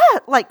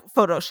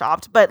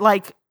but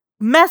like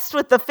messed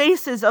with the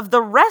faces of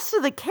the rest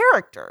of the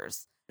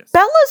characters. Yes.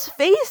 Bella's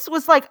face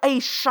was like a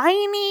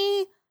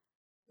shiny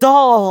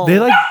doll. They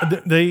like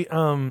they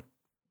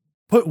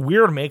put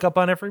weird makeup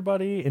on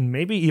everybody and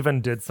maybe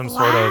even did some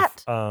Flat.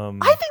 sort of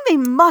I think they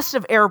must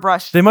have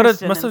airbrushed. they Kristen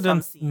must in have some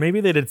done scene.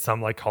 maybe they did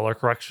some like color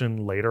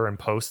correction later in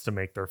post to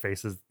make their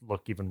faces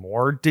look even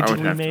more I would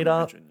digitally have to made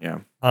up. imagine,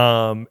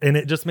 Yeah. And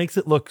it just makes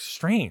it look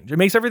strange. It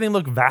makes everything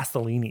look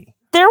Vaseline-y.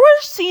 There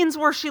were scenes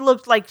where she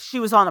looked like she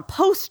was on a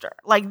poster,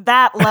 like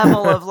that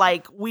level of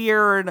like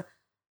weird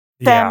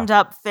Yeah. femmed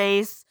up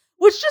face,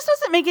 which just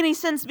doesn't make any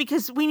sense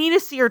because we need to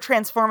see her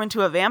transform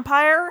into a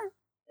vampire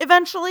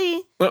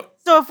eventually. Well,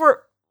 So if we're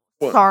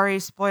What? sorry,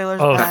 spoilers.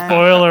 Oh, Ben.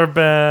 spoiler,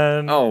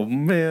 Ben. oh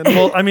man.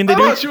 Well, I mean, they I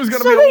do. thought she was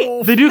gonna So be they- a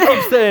wolf. They do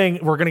keep saying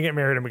we're gonna get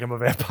married and become a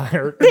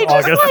vampire They in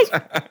just, August.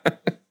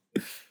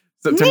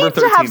 September Need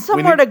to 13th. have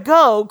somewhere to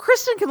go.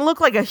 Kristen can look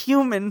like a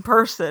human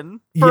person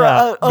for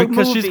a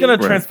because she's movie. gonna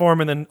Right.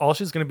 transform, and then all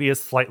she's gonna be is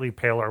slightly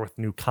paler with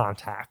new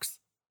contacts.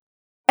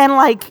 and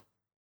like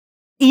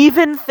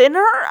even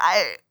thinner.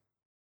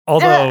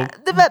 Although,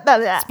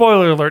 I,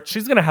 spoiler alert,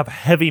 she's gonna have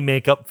heavy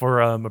makeup for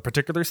a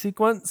particular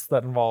sequence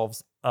that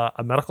involves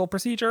a medical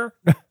procedure.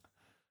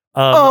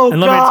 oh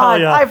and God, let me tell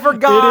you, I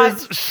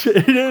forgot.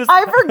 It is.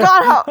 I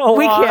forgot how a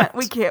we lot.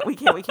 can't.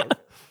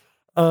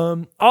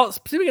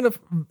 Speaking of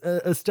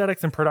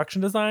aesthetics and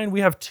production design,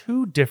 we have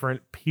two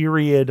different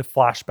period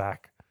flashback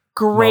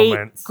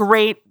moments.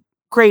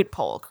 Great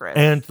poll, Chris.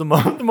 And the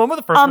moment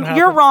the first one happens,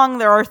 you're wrong.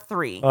 There are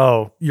 3.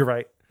 Oh, you're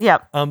right.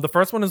 Yep. The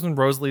first one is when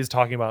Rosalie's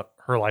talking about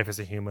her life as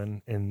a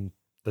human in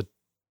the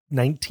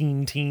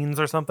 19 teens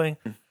or something.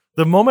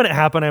 The moment it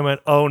happened, I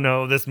went, "Oh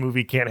no, this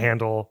movie can't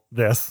handle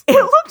this." It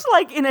looked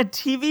like in a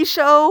TV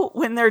show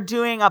when they're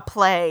doing a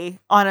play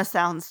on a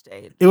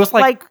soundstage. It was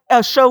like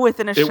a show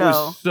within a It show.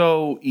 was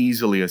so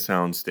easily a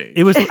soundstage.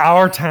 it was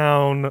Our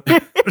Town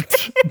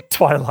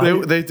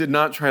Twilight. They did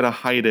not try to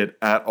hide it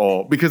at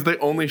all because they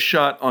only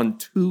shot on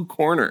 2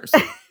 corners.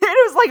 It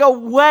was like a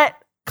wet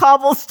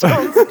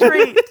cobblestone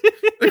street.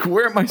 Like,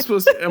 where am I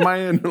supposed to? Am I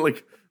in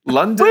like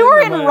London? We were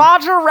in Am I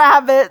Roger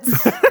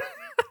Rabbit's.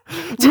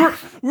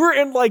 we're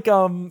in like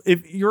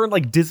if you're in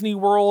like Disney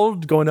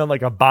World going on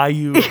like a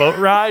bayou boat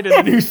ride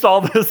and you saw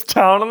this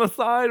town on the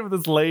side with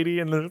this lady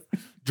in the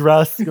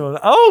dress going,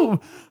 "Oh,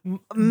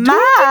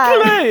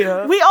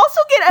 Matt, we also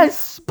get a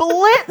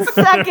split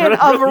second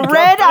of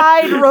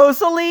red-eyed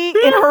Rosalie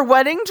in her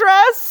wedding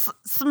dress,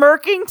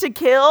 smirking to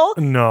kill.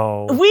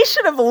 no." We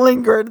should have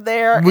lingered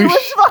there. We It was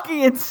sh-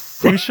 fucking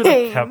insane. We should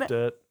have kept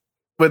it.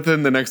 But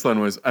then the next line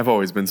was, "I've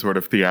always been sort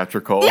of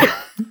theatrical."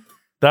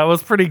 That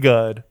was pretty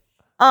good.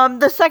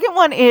 The second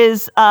one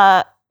is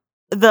the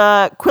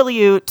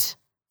Quileute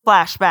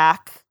flashback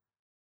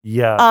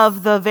Yeah.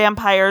 of the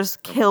vampires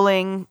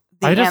killing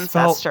the I just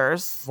felt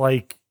ancestors.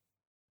 Like,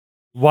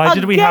 why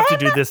did we have to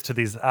do Again? this to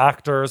these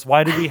actors?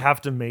 Why did we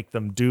have to make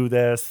them do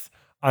this?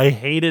 I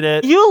hated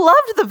it. You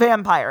loved the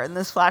vampire in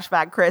this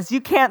flashback, Chris. You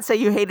can't say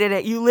you hated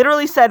it. You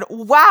literally said,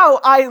 "Wow,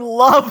 I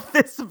love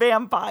this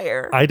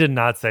vampire." I did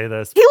not say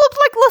this. He looked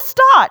like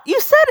Lestat. You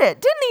said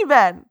it, didn't he,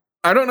 Ben?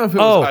 I don't know if it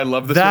was. I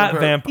love this that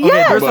vampire. vampire.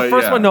 Yes. Okay, there's the But,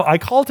 first yeah. one. No, I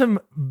called him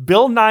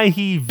Bill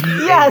Nighy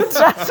V8. Yes,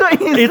 that's what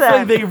you It's said.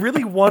 like they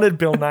really wanted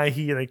Bill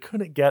Nighy and they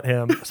couldn't get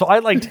him. So I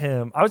liked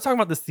him. I was talking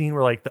about the scene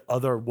where like the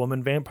other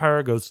woman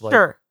vampire goes to like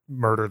Sure.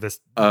 murder this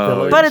Oh,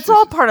 village. But it's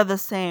all part of the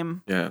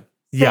same Yeah.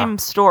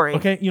 story.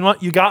 Okay, you know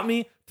what? You got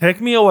me.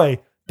 Take me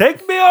away.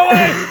 Take me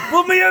away.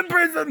 Put me in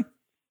prison.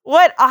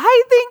 What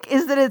I think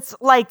is that it's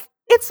like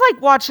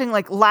watching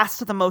like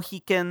Last of the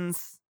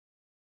Mohicans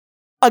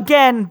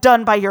again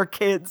done by your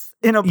kids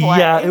in a play.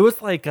 Yeah, it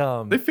was like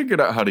They figured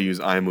out how to use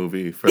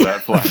iMovie for that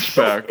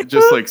flashback.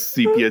 Just like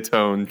sepia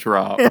tone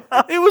drop.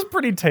 it was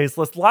pretty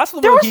tasteless. Last of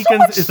the There was so Mohicans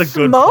much is a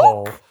good smoke.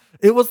 poll.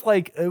 It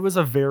was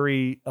a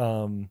very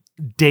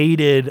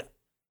dated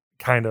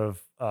kind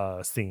of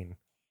scene.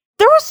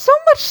 There was so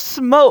much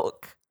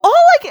smoke.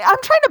 I'm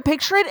trying to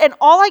picture it, and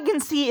all I can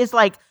see is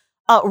like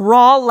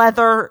raw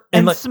leather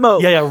and like,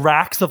 smoke. Yeah,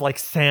 racks of like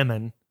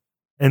salmon,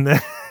 and then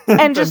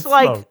And just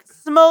like smoke.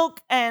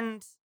 smoke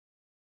and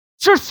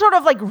just sort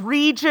of like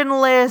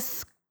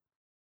regionless,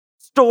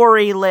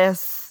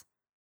 storyless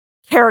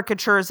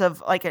caricatures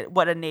of like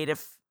what a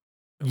native.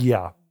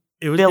 Yeah,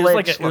 it was Village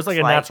like a looks like.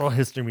 Natural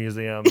History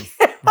Museum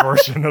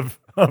version of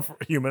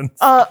humans.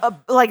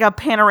 Like a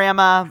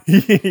panorama.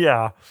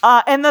 Yeah,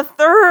 And the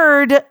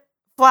third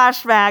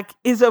flashback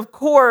is, of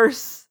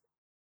course,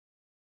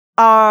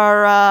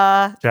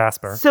 our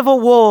Jasper. Civil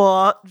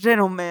War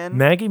gentleman.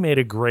 Maggie made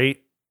a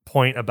great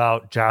point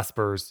about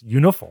Jasper's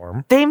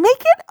uniform. They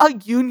make it a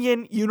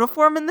Union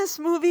uniform in this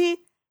movie.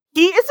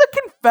 He is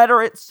a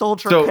Confederate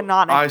soldier So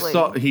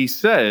canonically. he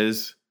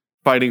says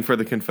fighting for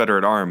the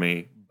Confederate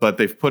Army, but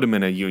they've put him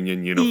in a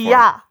Union uniform.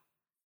 Yeah.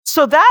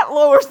 So that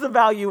lowers the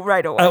value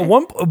right away. At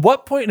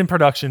what point in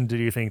production do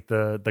you think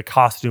the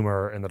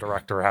costumer and the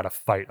director had a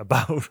fight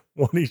about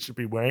what he should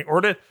be wearing? Or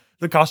did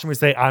the costumer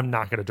say, "I'm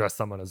not going to dress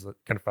someone as a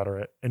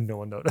Confederate," and no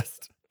one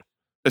noticed?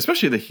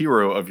 Especially the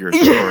hero of your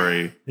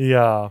story.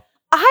 Yeah.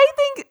 I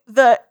think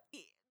the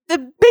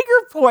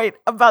bigger point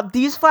about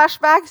these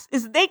flashbacks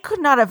is they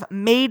could not have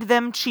made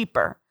them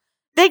cheaper.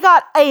 They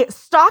got a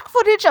stock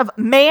footage of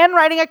man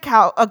riding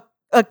a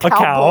a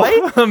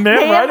cowboy. A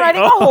man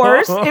riding a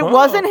horse. It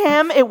wasn't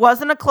him. It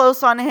wasn't a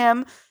close on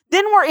him.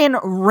 Then we're in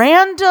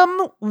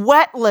random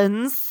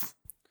wetlands.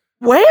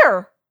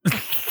 Where?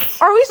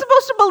 Are we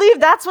supposed to believe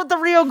that's what the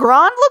Rio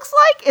Grande looks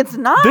like? It's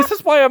not. This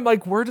is why I'm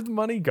like, where did the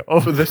money go?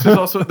 But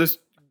this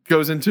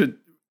goes into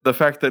the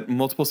fact that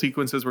multiple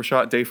sequences were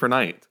shot day for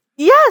night.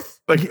 Yes.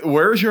 Like,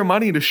 where's your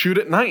money to shoot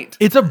at night?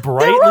 It's a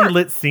brightly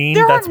lit scene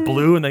that's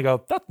blue, and they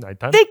go, that's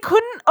nighttime. They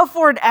couldn't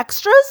afford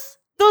extras.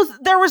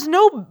 There was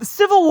no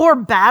Civil War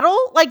battle.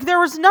 Like, there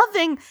was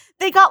nothing.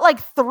 They got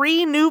like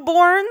 3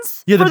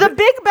 newborns for the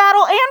big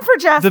battle and for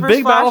Jasper's The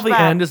big battle at the flashback.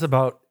 end is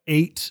about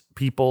 8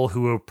 people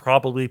who are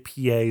probably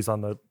PAs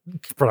on the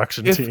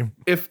production team.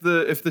 If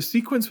the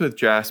sequence with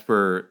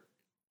Jasper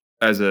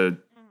as a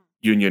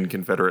Union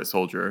Confederate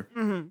soldier,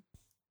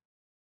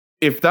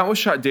 if that was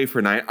shot day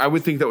for night, I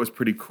would think that was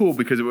pretty cool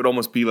because it would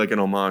almost be like an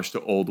homage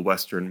to old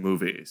Western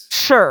movies.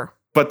 Sure.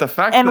 But the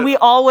fact and that we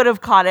all would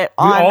have caught it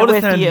on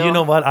with you. You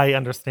know what? I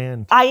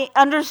understand. I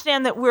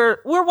understand that we're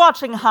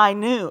watching High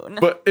Noon.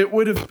 But it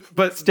would have.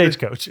 But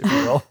Stagecoach, if you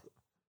will.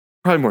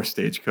 Probably more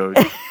Stagecoach.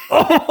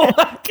 Oh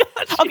my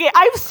gosh. Okay,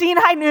 I've seen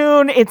High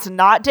Noon. It's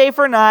not day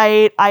for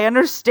night. I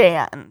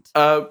understand.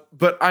 But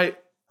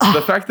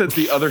the fact that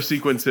the other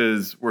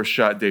sequences were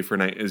shot day for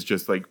night is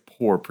just like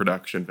poor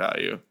production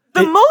value.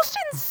 The most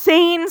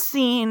insane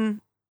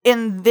scene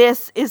in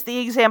this is the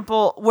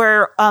example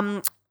where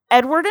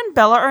Edward and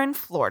Bella are in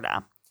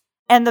Florida,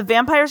 and the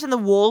vampires and the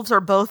wolves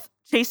are both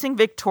chasing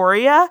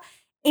Victoria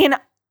in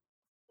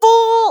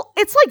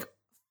it's like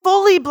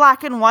fully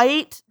black and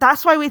white.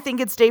 That's why we think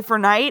it's day for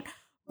night.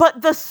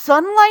 But the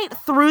sunlight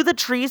through the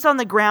trees on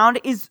the ground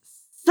is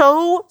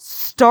so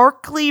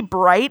starkly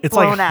bright, it's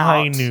blown like out.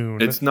 High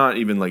Noon. It's not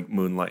even like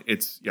moonlight.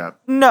 It's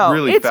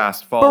really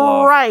fast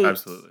fall bright. off.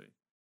 Absolutely.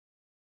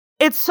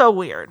 It's so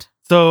weird.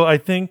 So I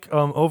think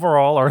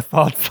overall our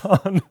thoughts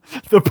on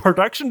the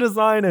production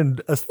design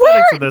and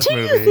aesthetics of this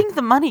movie. Where do you think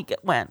the money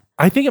went?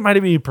 I think it might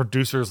be a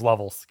producer's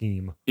level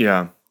scheme.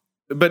 Yeah.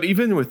 But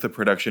even with the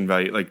production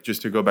value, like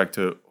just to go back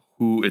to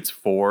who it's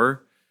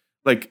for,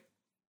 like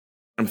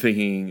I'm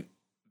thinking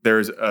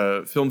there's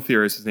a film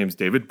theorist, his name's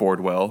David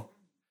Bordwell.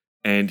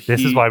 And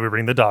this is why we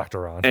bring the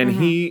doctor on. And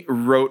he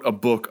wrote a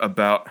book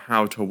about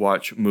how to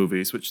watch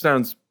movies, which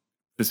sounds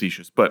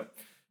facetious, but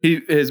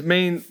his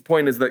main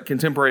point is that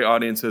contemporary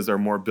audiences are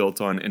more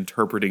built on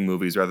interpreting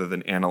movies rather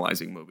than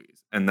analyzing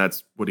movies. And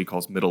that's what he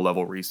calls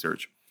middle-level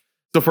research.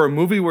 So for a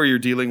movie where you're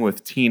dealing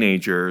with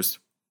teenagers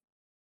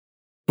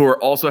who are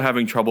also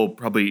having trouble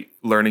probably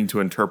learning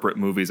to interpret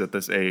movies at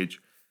this age,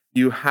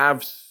 you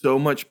have so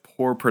much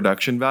poor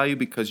production value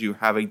because you're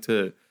having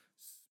to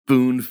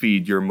spoon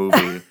feed your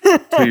movie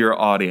to your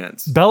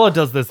audience. Bella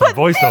does this in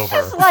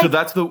voiceover. So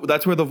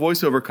that's where the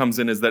voiceover comes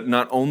in, is that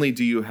not only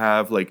do you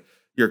have like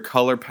your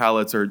color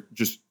palettes are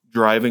just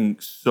driving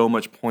so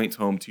much points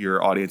home to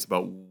your audience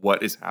about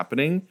what is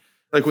happening.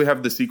 Like we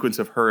have the sequence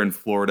of her in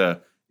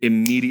Florida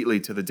immediately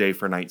to the day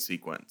for night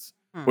sequence,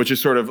 which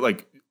is sort of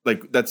like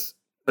that's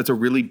a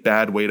really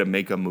bad way to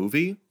make a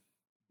movie,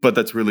 but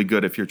that's really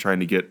good if you're trying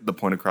to get the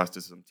point across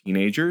to some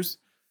teenagers.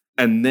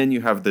 And then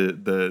you have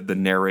the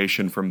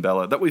narration from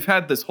Bella that we've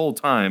had this whole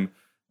time,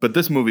 but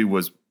this movie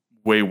was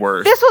way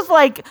worse. This was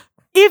like,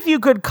 if you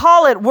could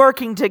call it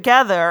working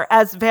together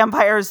as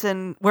vampires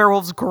and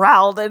werewolves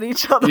growled at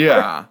each other.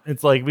 Yeah.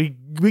 It's like, we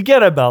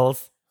get it,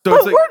 Bells. So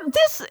but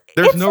it's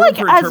it's no like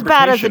room for as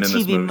bad as a interpretation in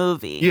TV this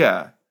movie.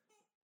 Yeah.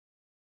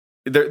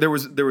 There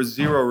was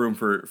zero room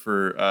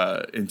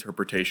for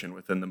interpretation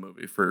within the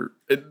movie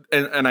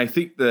and I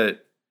think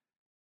that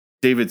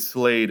David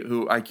Slade,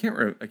 who I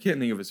can't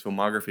think of his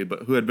filmography,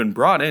 but who had been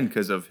brought in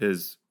because of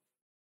his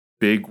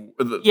like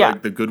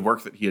the good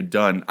work that he had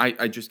done.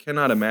 I just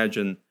cannot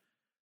imagine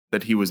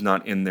that he was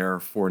not in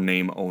there for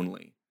name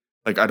only.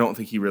 Like I don't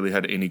think he really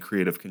had any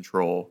creative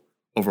control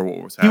over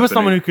what was happening. He was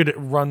someone who could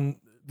run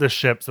the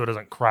ship so it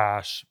doesn't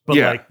crash. But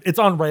like it's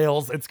on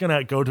rails, it's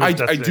gonna go to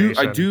its destination.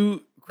 I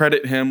do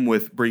credit him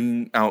with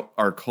bringing out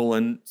our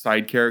Cullen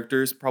side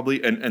characters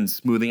probably and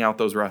smoothing out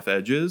those rough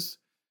edges.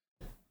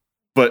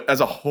 But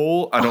as a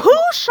whole, I don't. Who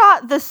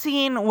shot the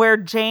scene where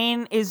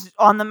Jane is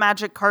on the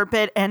magic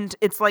carpet and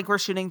it's like we're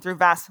shooting through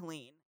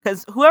Vaseline?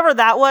 Because whoever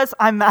that was,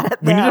 I'm mad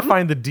at them. We need to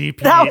find the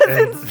DP. That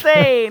was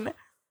insane.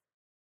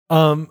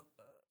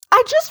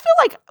 I just feel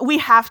like we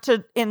have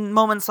to, in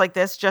moments like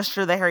this,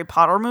 gesture the Harry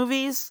Potter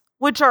movies,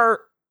 which are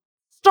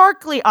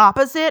starkly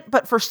opposite,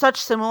 but for such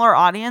similar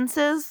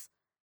audiences.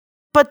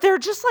 But they're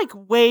just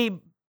like way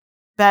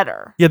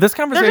better. Yeah, this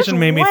conversation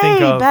made me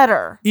think of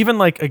better. Even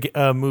like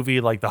a movie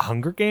like the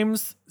Hunger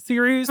Games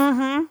series.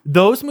 Mm-hmm.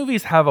 Those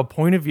movies have a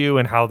point of view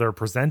in how they're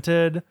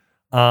presented.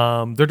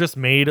 They're just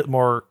made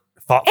more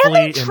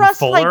thoughtfully and they trust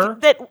fuller.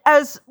 Like that,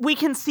 as we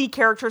can see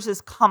characters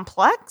as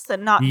complex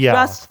and not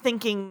just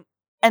thinking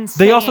and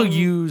saying. They also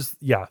use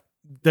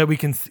that we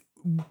can see,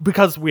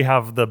 because we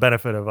have the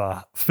benefit of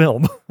a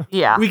film.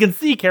 Yeah, we can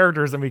see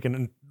characters and we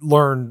can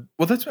learn.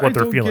 Well, that's what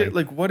they're feeling. Get,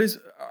 like, what is?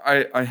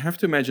 I have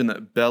to imagine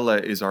that Bella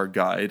is our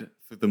guide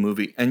through the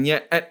movie, and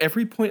yet at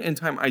every point in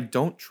time, I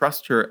don't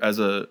trust her as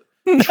a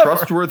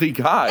trustworthy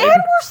guide. And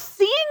we're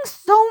seeing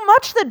so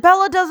much that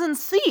Bella doesn't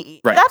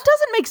see. Right. That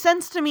doesn't make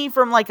sense to me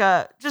from like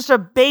just a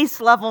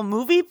base level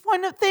movie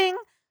point of thing.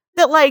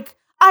 That like,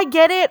 I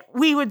get it.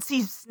 We would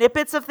see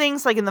snippets of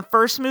things like in the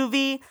first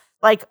movie.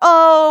 Like,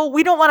 oh,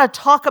 we don't want to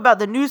talk about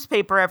the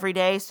newspaper every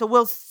day, so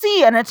we'll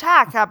see an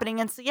attack happening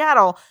in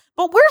Seattle.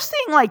 But we're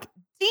seeing like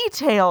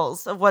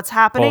details of what's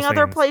happening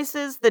other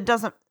places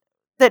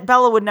that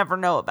Bella would never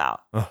know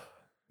about.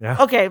 Yeah.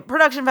 Okay,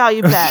 production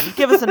value, Ben.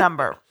 Give us a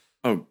number.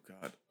 Oh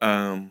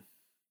God.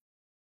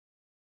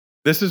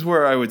 This is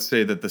where I would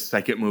say that the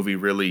second movie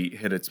really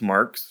hit its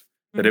marks.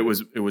 That it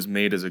was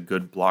made as a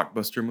good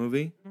blockbuster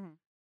movie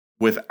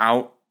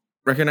without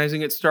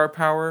recognizing its star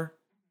power,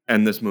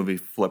 and this movie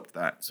flipped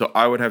that. So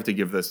I would have to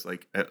give this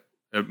like at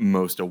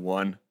most a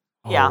 1.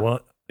 Yeah.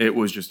 What? It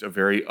was just a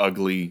very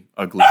ugly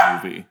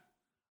movie.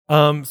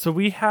 So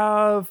we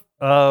have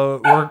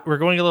we're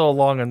going a little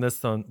long on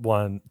this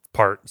one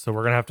part, so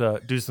we're gonna have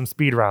to do some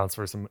speed rounds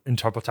for some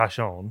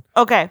interpretation.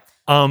 Okay.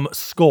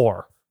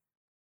 Score.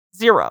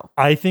 0.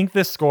 I think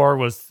this score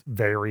was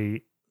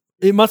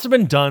it must have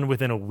been done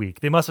within a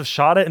week. They must have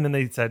shot it and then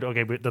they said,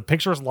 okay, but the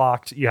picture's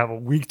locked. You have a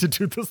week to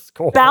do the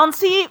score.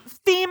 Bouncy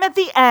theme at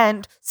the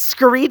end,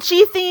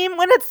 screechy theme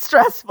when it's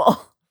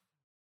stressful.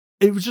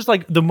 It was just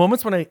like the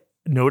moments when I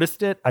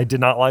noticed it, I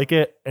did not like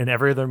it. And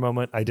every other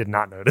moment, I did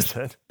not notice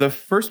it. The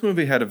first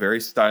movie had a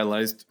very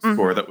stylized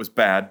score that was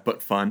bad,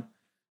 but fun.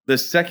 The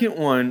second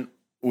one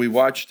we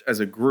watched as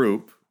a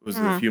group was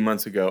a few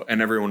months ago,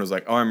 and everyone was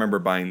like, oh, I remember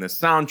buying this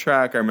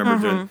soundtrack. I remember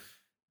doing...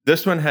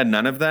 This one had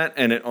none of that,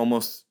 and it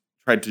almost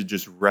tried to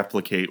just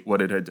replicate what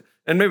it had...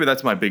 And maybe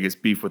that's my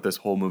biggest beef with this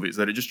whole movie, is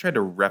that it just tried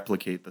to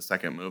replicate the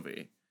second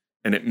movie,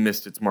 and it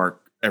missed its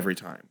mark every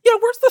time. Yeah,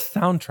 where's the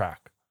soundtrack?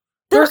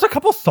 There's a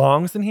couple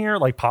songs in here,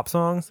 like pop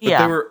songs. But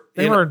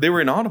they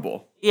were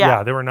inaudible.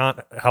 Yeah, they were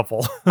not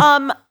helpful.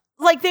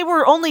 Like they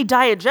were only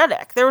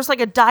diegetic. There was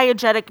like a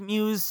diegetic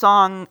Muse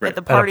song at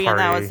the party, and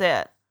that was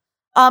it.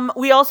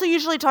 We also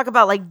usually talk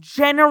about like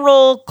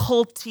general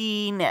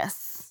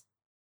cultiness.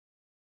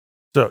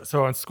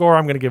 So on score,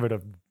 I'm going to give it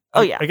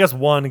I guess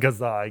 1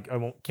 because I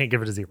can't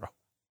give it a 0.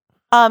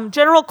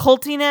 General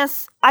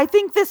cultiness. I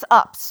think this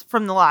ups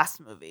from the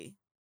last movie.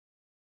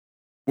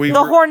 The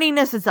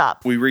horniness is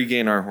up. We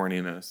regain our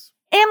horniness.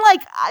 And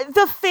like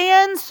the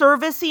fan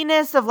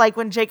serviciness of like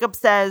when Jacob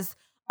says,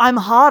 I'm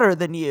hotter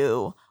than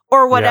you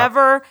or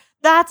whatever.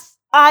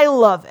 I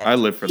love it. I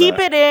live for Keep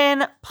that.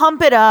 it in,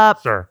 pump it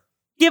up. Sure.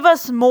 Give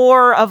us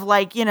more of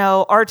like,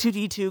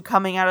 R2D2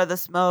 coming out of the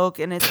smoke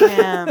and it's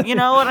him. You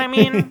know what I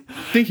mean?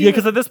 Yeah,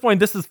 because at this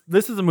point, this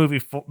is a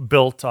movie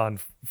built on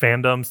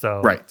fandom. So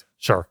right.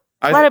 Sure.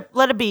 Let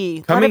it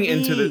be. Coming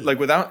into the, like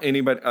without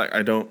anybody,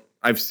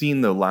 I've seen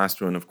the last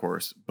one, of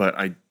course, but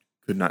I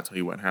could not tell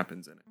you what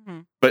happens in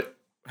it. But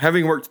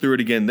having worked through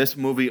it again, this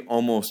movie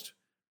almost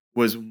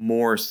was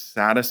more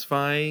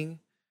satisfying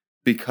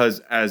because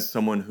as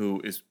someone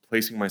who is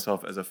placing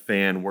myself as a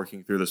fan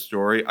working through the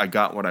story, I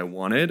got what I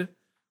wanted,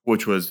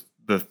 which was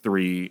the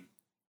 3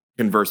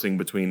 conversing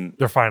between...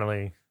 They're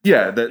finally...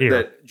 Yeah,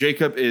 that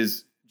Jacob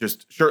is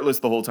just shirtless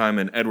the whole time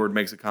and Edward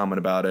makes a comment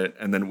about it,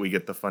 and then we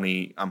get the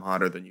funny "I'm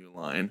hotter than you"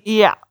 line.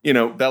 Yeah.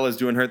 Bella's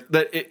doing her...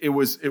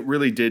 It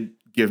really did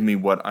give me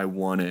what I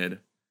wanted.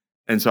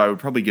 And so I would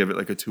probably give it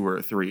like a 2 or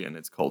a 3 in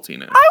its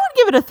cultiness. I would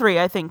give it a 3,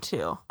 I think,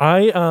 too.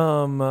 I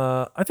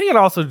think I'd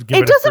also give it a 3.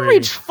 It doesn't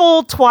reach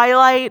full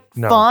Twilight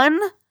fun,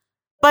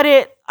 but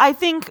I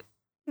think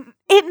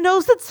it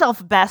knows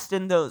itself best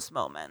in those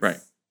moments. Right.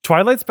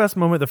 Twilight's best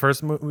moment, the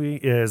first movie,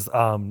 is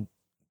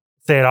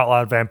say it out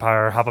loud,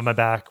 vampire, hop on my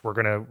back, we're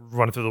gonna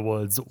run through the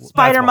woods.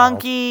 Spider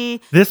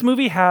monkey. This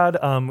movie had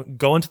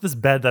go into this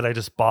bed that I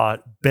just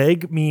bought,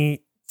 beg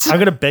me, I'm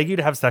gonna beg you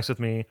to have sex with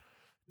me.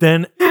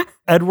 Then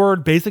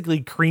Edward basically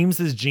creams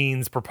his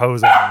jeans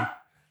proposing.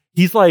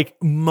 He's like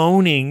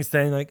moaning,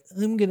 saying like,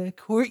 I'm gonna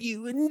court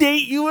you and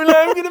date you and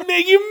I'm gonna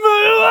make you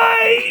my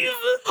wife.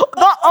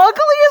 The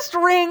ugliest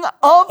ring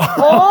of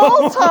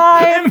all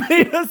time. It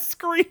made us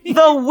scream.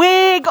 The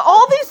wig,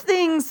 all these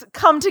things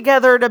come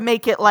together to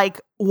make it like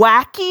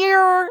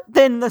wackier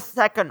than the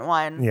second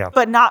one. Yeah.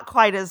 But not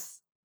quite as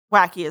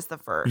wacky as the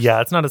first. Yeah,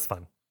 it's not as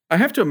fun. I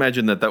have to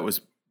imagine that was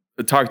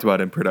talked about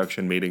in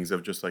production meetings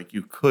of just like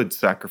you could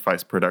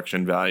sacrifice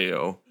production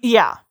value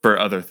for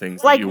other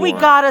things. Like we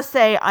gotta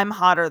say I'm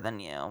hotter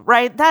than you,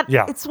 right?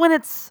 It's when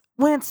it's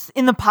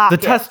in the pocket.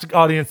 The test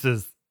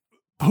audiences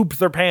poops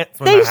their pants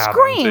when they that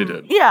scream. happens.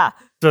 They did. Yeah.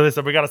 So they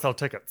said we gotta sell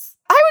tickets.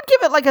 I would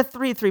give it like a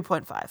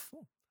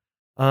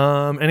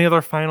 3.5. Any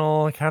other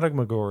final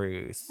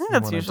categories? I think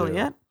that's usually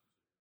it.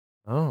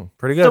 Oh,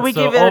 pretty good. So we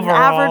give it an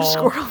average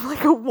score of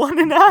like a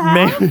 1.5.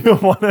 Maybe a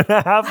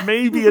 1.5,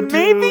 maybe a 2.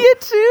 Maybe a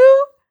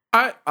 2.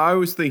 I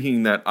was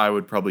thinking that I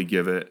would probably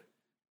give it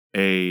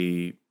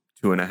a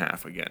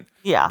 2.5 again.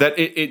 Yeah. That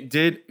it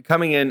did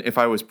coming in, if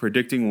I was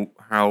predicting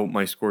how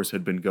my scores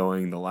had been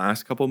going the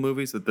last couple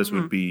movies, that this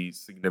would be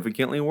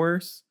significantly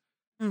worse.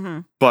 Mm-hmm.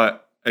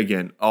 But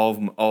again,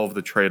 all of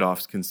the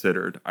trade-offs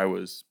considered, I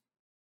was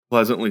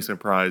pleasantly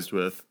surprised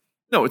with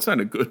No, it's not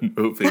a good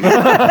movie.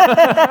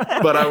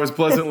 But I was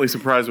pleasantly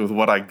surprised with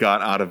what I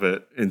got out of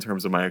it in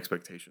terms of my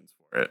expectations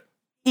for it.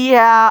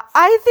 Yeah,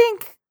 I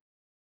think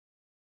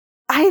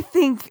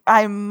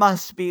I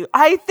must be.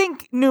 I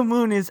think New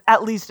Moon is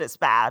at least as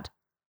bad.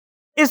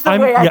 Is the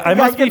way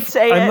I can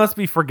say it. I must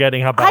be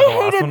forgetting how bad I the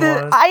last hated one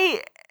the. was.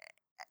 I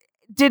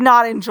did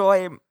not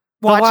enjoy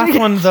watching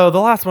The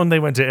last one they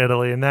went to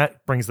Italy, and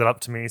that brings it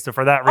up to me. So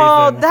for that reason,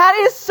 Oh, that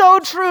is so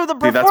true. The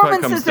See, that's why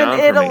it performances comes in down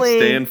for me. Italy.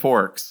 Stay in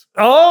Forks.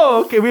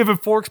 oh, okay, we have a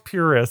Forks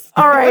purist.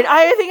 All right,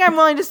 I think I'm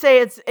willing to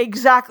say it's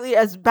exactly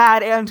as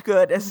bad and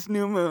good as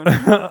New Moon.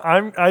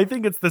 I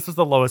think this is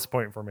the lowest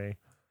point for me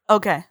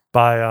Okay.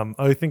 by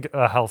I think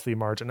a healthy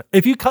margin.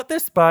 If you cut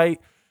this by,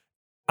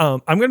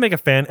 I'm gonna make a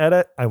fan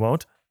edit. I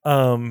won't.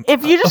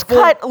 If you just a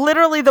full cut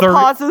literally the 30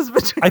 pauses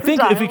between, I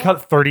think if we dialogue.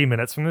 cut 30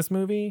 minutes from this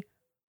movie,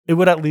 it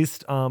would at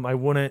least I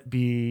wouldn't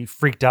be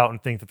freaked out and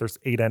think that there's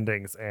 8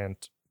 endings and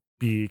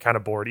be kind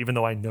of bored, even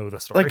though I know the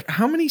story. Like,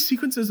 how many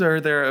sequences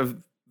are there of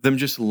them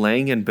just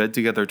laying in bed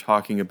together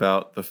talking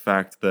about the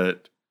fact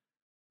that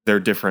they're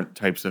different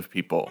types of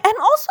people? And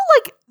also,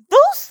 like,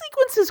 those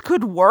sequences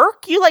could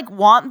work. You like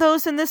want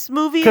those in this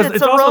movie. Because That's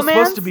it's a also romance.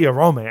 supposed to be a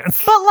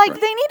romance. But like,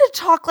 Right. they need to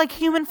talk like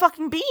human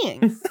fucking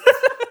beings.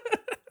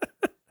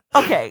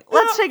 Okay,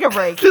 let's take a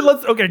break. Cool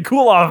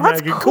off,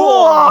 Let's Maggie. cool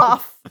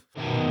off.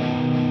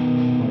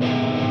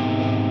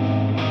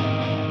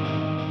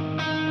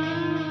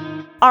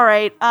 All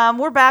right,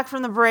 we're back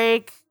from the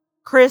break.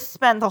 Chris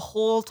spent the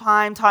whole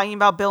time talking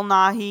about Bill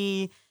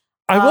Nighy.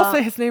 I will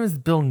say his name is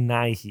Bill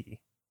Nighy.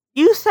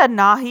 You said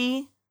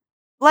Nighy,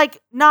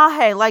 like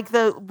Nahe, like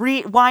the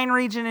wine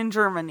region in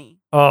Germany.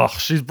 Oh,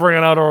 she's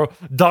bringing out her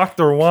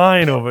Dr.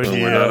 Wine over Oh,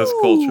 here. we're not as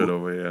cultured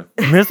over here.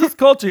 Mrs.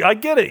 Culture, I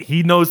get it.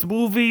 He knows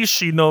movies,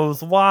 she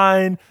knows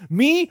wine.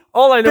 Me,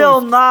 all I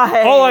Bill know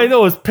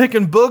Nighy. is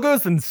picking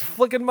boogers and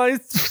flicking my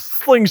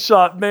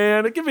slingshot,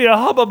 man. Give me a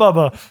hubba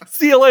bubba.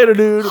 See you later,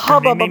 dude.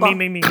 Hubba I'm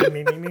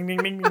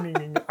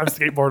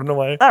skateboarding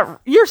away.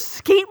 You're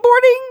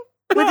skateboarding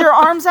with your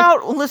arms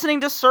out, listening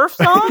to surf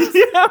songs.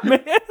 Yeah,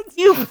 man.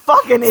 You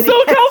fucking idiot.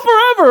 SoCal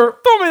forever.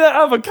 Throw me that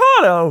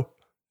avocado.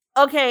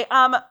 Okay,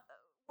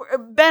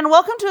 Ben,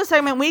 welcome to a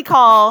segment we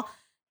call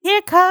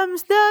 "Here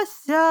Comes the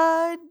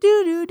Sun."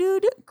 Do do do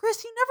do.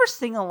 Chris, you never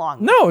sing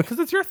along. No, because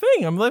it's your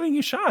thing. I'm letting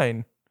you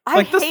shine. I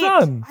like the hate,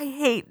 sun. I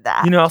hate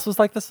that. You know who else was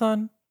like the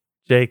sun?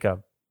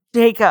 Jacob.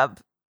 Jacob.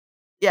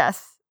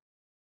 Yes.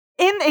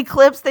 In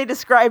Eclipse, they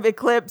describe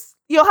Eclipse.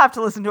 You'll have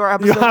to listen to our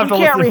episode. We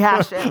can't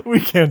rehash it. We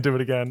can't do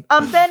it again.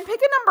 Ben, pick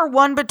a number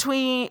one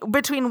between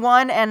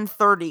 1 and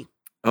 30.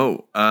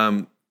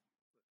 Oh,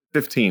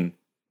 15.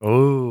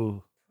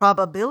 Oh.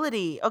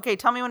 Probability. Okay,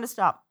 tell me when to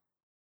stop.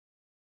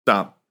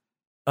 Stop.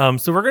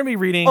 So we're gonna be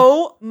reading.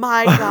 Oh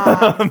my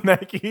god.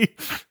 Maggie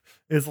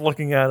is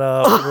looking at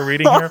what we're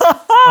reading here. So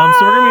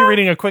we're gonna be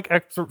reading a quick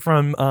excerpt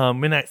from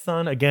Midnight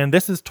Sun. Again,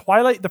 this is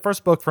Twilight, the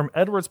first book from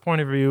Edward's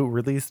point of view,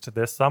 released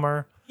this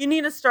summer. You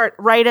need to start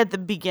right at the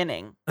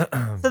beginning.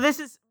 So this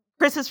is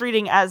Chris is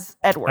reading as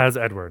Edward. As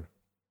Edward.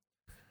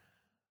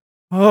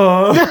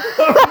 Oh.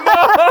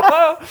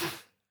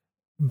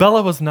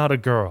 Bella was not a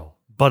girl,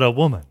 but a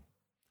woman.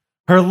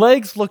 Her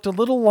legs looked a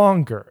little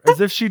longer,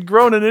 as if she'd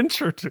grown an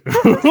inch or two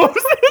since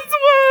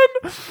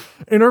when,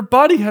 and her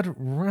body had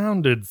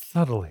rounded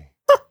subtly,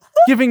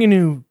 giving a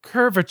new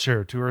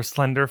curvature to her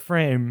slender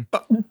frame.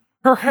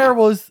 Her hair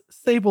was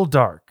sable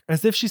dark,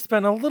 as if she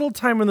spent a little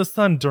time in the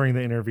sun during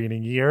the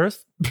intervening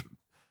years.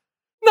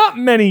 Not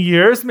many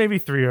years, maybe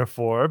 3 or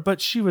 4,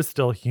 but she was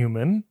still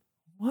human.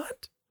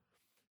 What?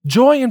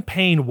 Joy and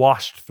pain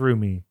washed through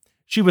me.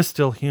 She was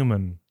still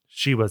human.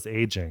 She was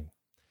aging.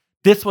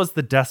 This was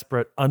the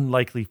desperate,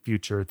 unlikely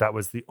future that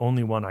was the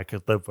only one I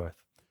could live with.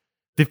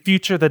 The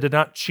future that did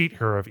not cheat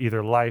her of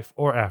either life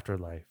or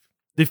afterlife.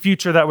 The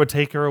future that would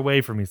take her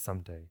away from me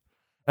someday,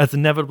 as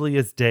inevitably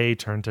as day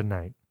turned to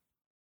night.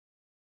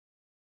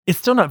 It's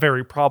still not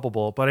very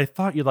probable, but I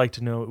thought you'd like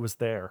to know it was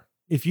there.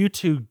 If you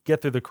two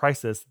get through the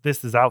crisis,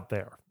 this is out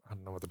there. I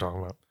don't know what they're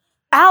talking about.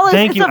 Alice,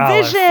 Thank it's you, a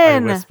Alice,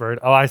 vision. I whispered.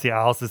 Oh, I see.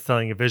 Alice is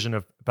telling a vision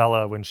of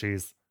Bella when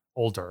she's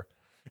older.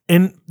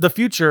 In the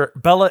future,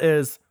 Bella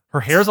her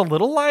hair's a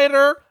little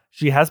lighter.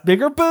 She has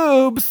bigger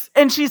boobs.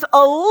 And she's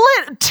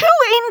 2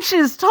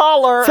 inches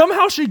taller.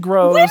 Somehow she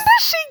grows. When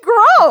does she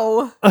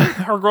grow?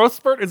 Her growth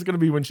spurt is going to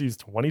be when she's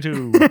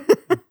 22.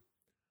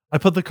 I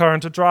put the car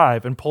into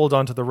drive and pulled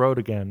onto the road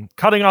again,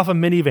 cutting off a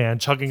minivan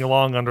chugging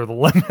along under the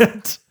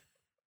limit.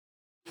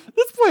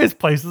 This boy has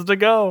places to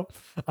go.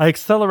 I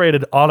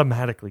accelerated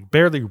automatically,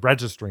 barely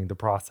registering the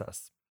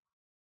process.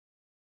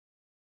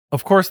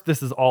 Of course,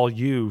 this is all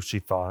you, she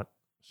thought.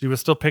 She was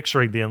still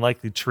picturing the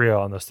unlikely trio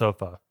on the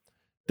sofa.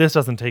 This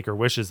doesn't take her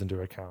wishes into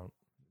account.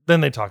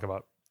 Then they talk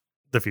about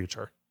the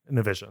future and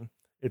the vision.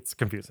 It's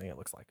confusing, it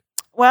looks like.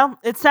 Well,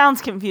 it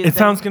sounds confusing. It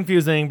sounds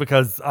confusing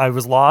because I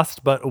was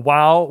lost, but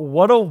wow,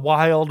 what a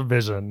wild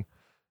vision.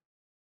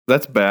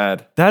 That's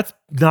bad. That's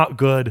not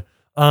good.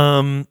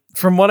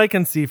 From what I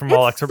can see from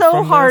all It's excerpts so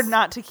from hard this,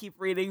 not to keep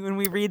reading when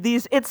we read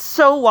these. It's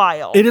so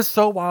wild. it is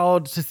so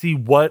wild to see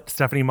what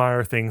Stephenie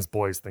Meyer thinks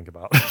boys think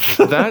about.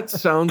 That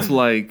sounds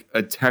like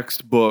a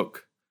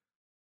textbook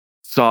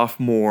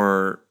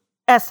sophomore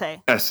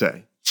Essay.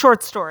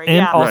 Short story. And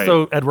yeah.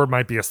 also, Edward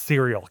might be a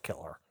serial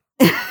killer.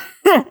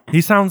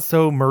 He sounds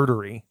so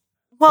murdery.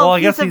 Well, I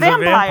he's guess a he's a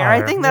vampire. I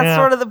vampire. think that's Yeah.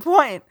 sort of the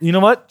point. You know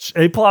what?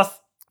 A+,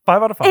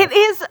 5 out of 5. It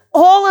is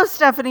all of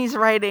Stephanie's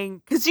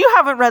writing, because you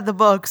haven't read the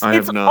books. I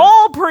have It's not.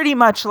 all pretty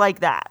much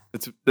like that.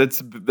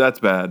 That's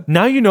bad.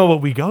 Now you know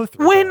what we go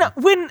through. When though.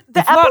 the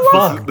It's not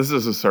epilogue, fun. This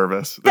is a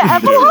service. the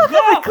epilogue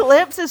of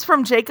Eclipse is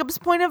from Jacob's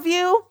point of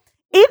view.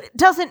 It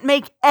doesn't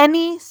make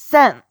any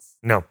sense.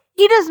 No.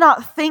 He does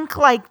not think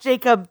like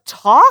Jacob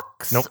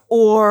talks Nope.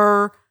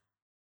 or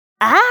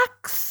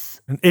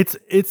acts. It's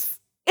It's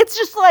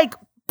just like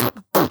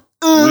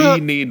We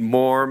need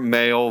more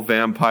male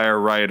vampire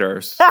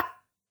writers.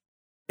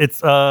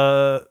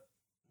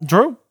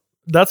 Drew.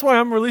 That's why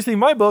I'm releasing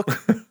my book.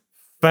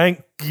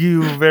 Thank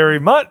you very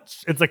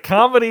much. It's a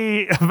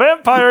comedy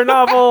vampire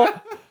novel.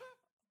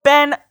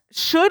 Ben,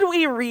 should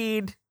we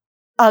read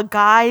a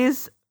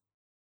guy's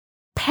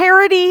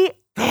parody,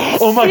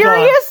 Oh my God.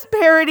 serious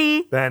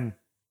parody Ben,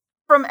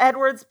 from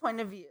Edward's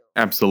point of view?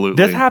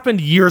 Absolutely. this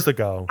happened years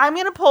ago.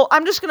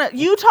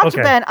 You talk to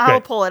Okay, Ben, I'll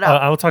great. pull it up.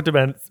 I will talk to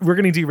Ben. We're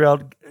getting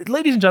derailed.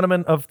 Ladies and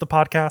gentlemen of the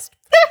podcast,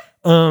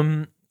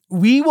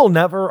 we will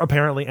never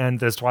apparently end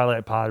this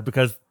Twilight pod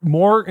because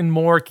more and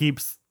more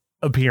keeps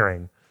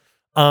appearing.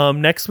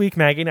 Next week,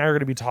 Maggie and I are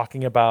going to be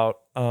talking about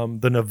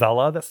the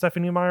novella that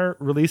Stephenie Meyer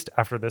released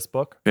after this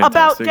book. About,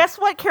 Fantastic. guess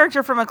what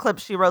character from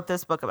Eclipse she wrote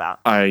this book about?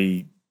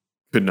 I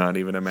could not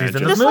even imagine.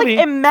 in the Just movie.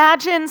 like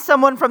imagine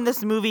someone from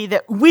this movie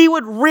that we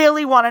would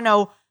really want to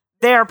know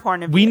their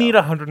point of view. We need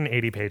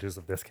 180 pages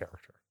of this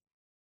character.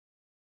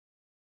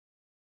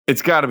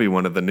 It's got to be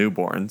one of the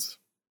newborns.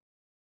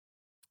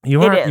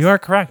 You It is. are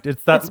correct.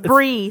 It's that It's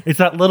Bree. It's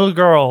that little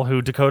girl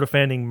who Dakota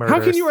Fanning murders.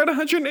 How can you write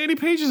 180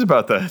 pages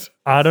about that?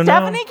 I don't know.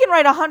 Stephanie can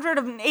write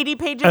 180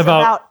 pages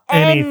About about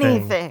anything.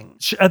 anything.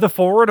 At the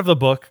forward of the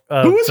book,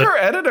 Who is her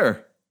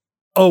editor?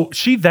 Oh,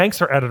 she thanks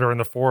her editor in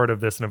the forward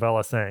of this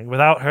novella, saying,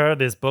 "Without her,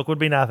 this book would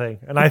be nothing."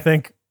 And I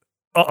think,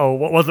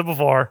 what was it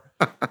before?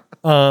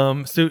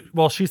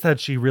 She said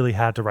she really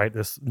had to write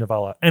this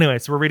novella. Anyway,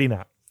 so we're reading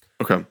that.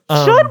 Okay.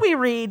 Should we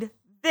read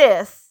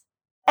this,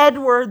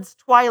 Edward's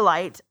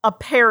Twilight, a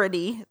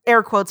parody,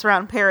 air quotes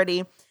around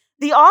parody?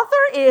 The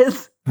author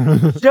is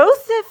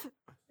Joseph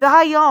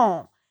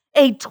Vaillant,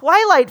 a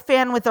Twilight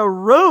fan with a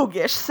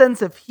roguish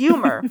sense of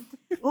humor.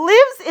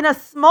 Lives in a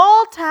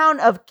small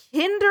town of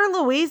Kinder,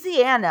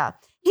 Louisiana.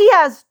 He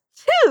has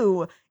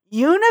 2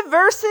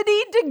 university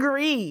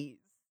degrees,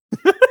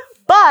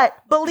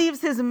 but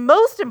believes his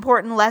most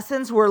important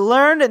lessons were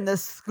learned in the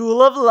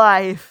school of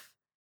life.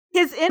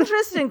 His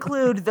interests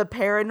include the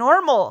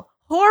paranormal,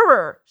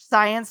 horror,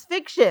 science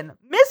fiction,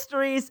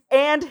 mysteries,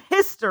 and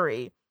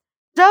history.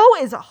 Joe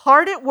is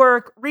hard at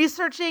work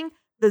researching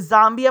the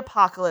zombie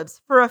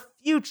apocalypse for a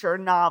future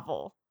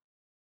novel.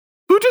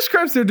 Who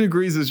describes their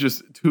degrees as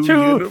just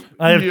two?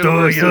 I have 2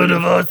 university-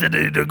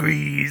 university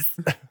degrees.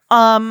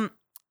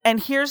 And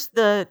here's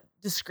the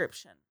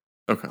description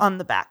Okay. on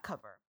the back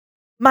cover.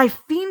 My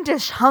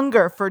fiendish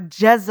hunger for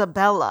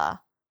Jezebella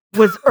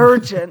was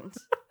urgent.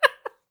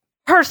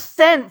 Her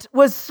scent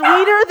was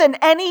sweeter than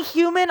any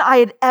human I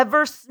had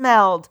ever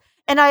smelled,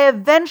 and I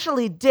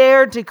eventually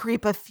dared to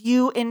creep a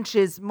few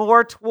inches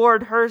more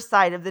toward her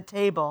side of the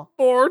table.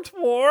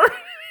 More.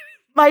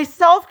 My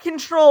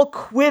self-control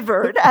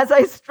quivered as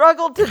I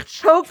struggled to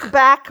choke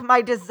back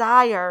my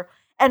desire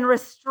and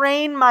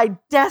restrain my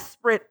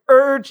desperate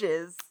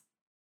urges.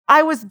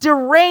 I was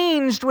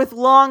deranged with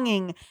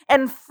longing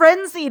and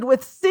frenzied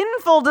with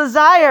sinful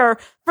desire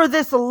for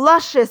this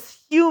luscious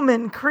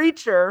human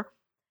creature,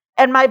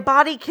 and my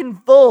body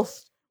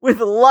convulsed with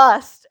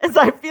lust as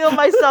I feel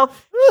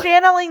myself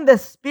channeling the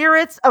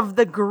spirits of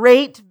the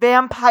great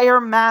vampire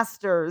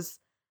masters,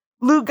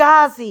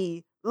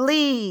 Lugosi,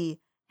 Lee,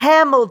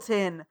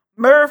 Hamilton,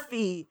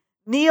 Murphy,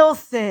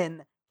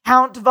 Nielsen,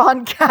 Count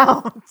von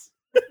Count.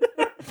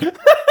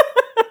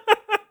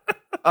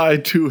 I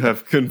too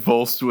have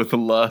convulsed with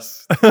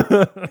lust.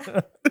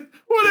 What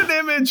an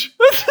image!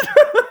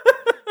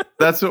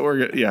 That's what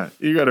we're gonna. Yeah,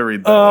 you got to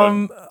read that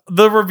one.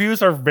 The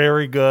reviews are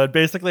very good.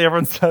 Basically,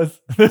 everyone says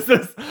this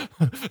is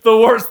the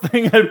worst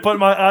thing I'd put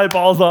my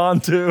eyeballs on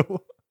to.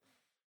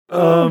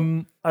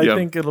 I Yep.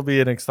 think it'll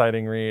be an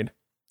exciting read.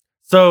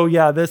 So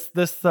yeah, this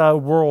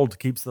world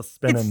keeps us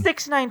spinning.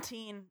 It's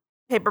 $6.19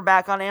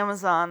 paperback on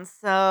Amazon,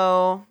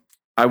 so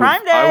I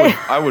Prime Day.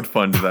 would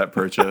fund that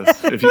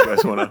purchase if you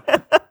guys want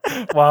to.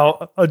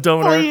 Wow, a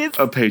donor, please.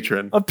 A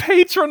patron. a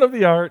patron of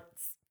the arts.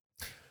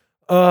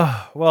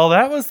 Well,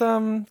 that was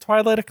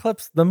Twilight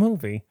Eclipse, the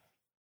movie.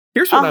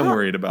 Here's what I'm Uh-huh.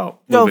 worried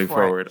about Go moving for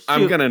it. forward.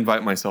 I'm Shoot. going to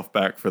invite myself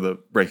back for the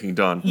Breaking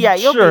Dawn. Yeah,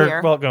 you'll sure, be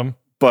here. welcome.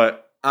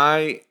 But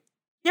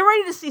Get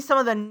ready to see some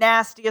of the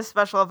nastiest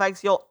special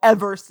effects you'll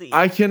ever see.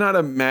 I cannot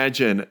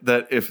imagine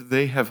that if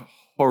they have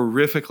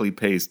horrifically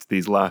paced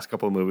these last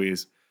couple of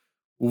movies,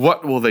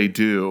 what will they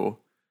do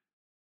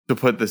to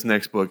put this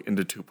next book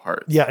into 2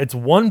 parts? Yeah, it's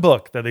one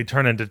book that they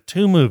turn into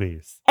 2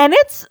 movies. And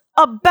it's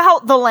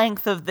about the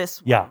length of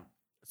this one. Yeah.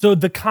 So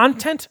the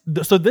content,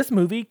 so this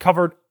movie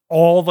covered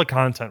all the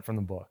content from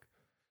the book.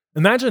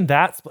 Imagine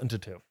that split into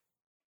 2.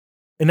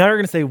 And now you're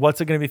going to say, what's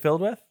it going to be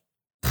filled with?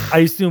 I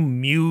assume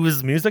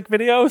Muse music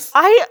videos?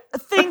 I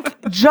think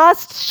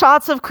just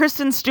shots of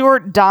Kristen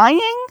Stewart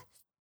dying.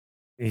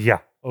 Yeah,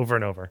 over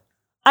and over.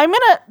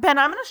 Ben,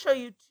 I'm gonna show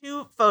you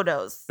 2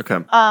 photos.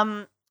 Okay.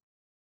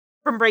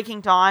 From Breaking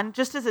Dawn,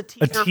 just as a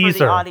teaser for the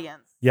teaser.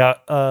 audience. Yeah.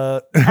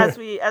 as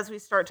we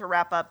start to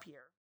wrap up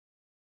here.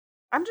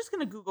 I'm just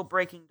gonna Google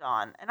Breaking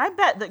Dawn, and I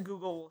bet that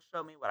Google will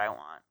show me what I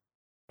want.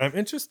 I'm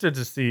interested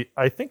to see.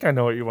 I think I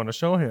know what you want to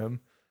show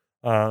him.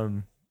 But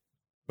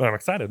I'm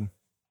excited.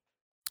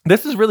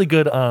 This is really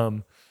good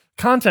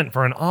content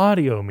for an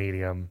audio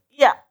medium.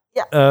 Yeah.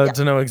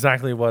 To know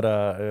exactly what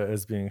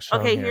is being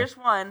shown. Okay, here. here's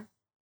one.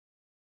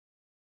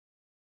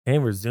 Okay,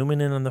 we're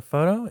zooming in on the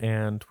photo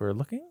and we're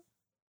looking.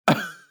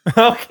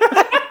 Okay.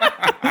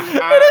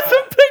 It is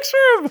a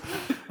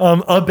picture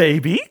of a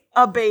baby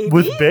A baby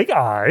with big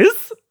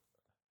eyes.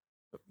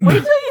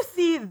 Wait till you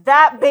see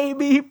that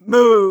baby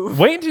move.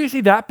 Wait until you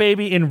see that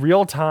baby in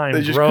real time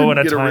They just grow in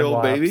couldn't a get time a real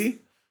lapse. baby?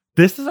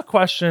 This is a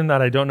question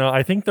that I don't know.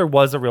 I think there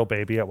was a real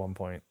baby at one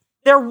point.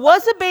 There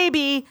was a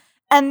baby,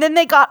 and then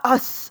they got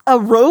a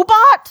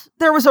robot.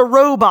 There was a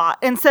robot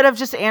instead of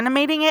just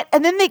animating it,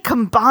 and then they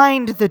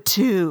combined the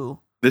 2.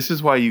 This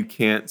is why you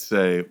can't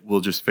say, we'll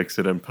just fix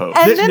it in post.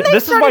 And then they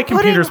This is started why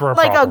computers putting, were a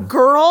like problem. a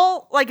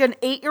girl, like an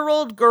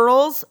 8-year-old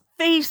girl's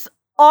face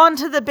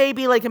onto the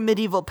baby like a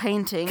medieval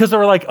painting. Because they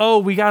were like, oh,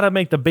 we got to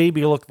make the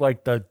baby look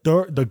like the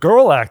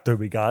girl actor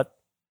we got.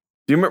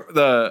 Do you remember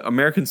the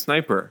American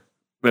Sniper?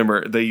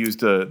 Remember, they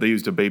used a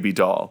baby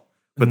doll,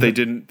 but they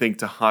didn't think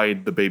to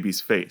hide the baby's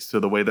face. So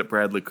the way that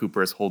Bradley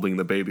Cooper is holding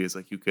the baby is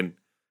like you can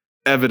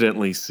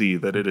evidently see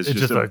that it is It's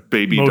just a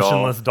baby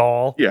motionless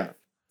doll. Yeah.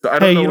 So I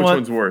don't Hey, know you which know what?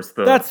 one's worse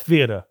though. That's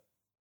theater.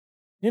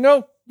 You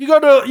go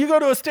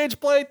to a stage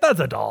play, that's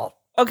a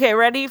doll. Okay,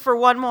 ready for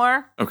one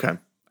more? okay.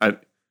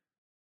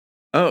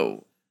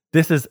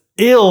 This is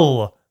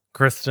ill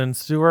Kristen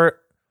Stewart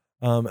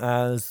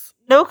as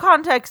No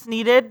context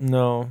needed.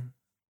 no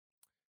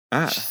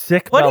Ah,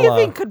 sick What do Bella.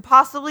 you think could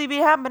possibly be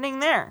happening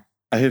there?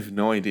 I have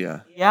no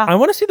idea. Yeah. I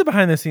want to see the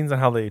behind the scenes on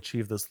how they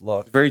achieve this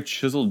look. Very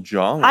chiseled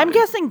jawline. I'm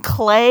guessing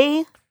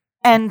clay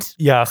and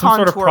Yeah, some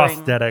sort of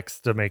Contouring.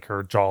 prosthetics to make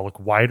her jaw look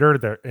wider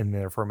there, and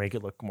therefore make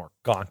it look more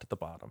gaunt at the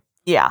bottom.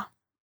 yeah.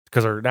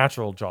 Because her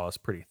natural jaw is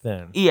pretty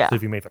thin. Yeah. So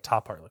if you make the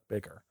top part look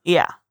bigger.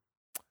 Yeah.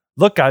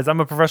 Look, guys, I'm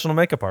a professional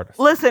makeup artist.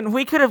 Listen,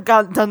 we could have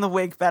done the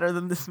wig better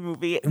than this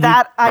movie. We-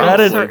 That I'm that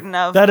is- certain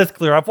of. That is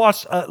clear. I've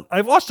watched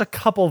a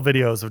couple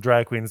videos of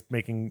drag queens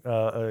making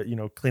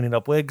cleaning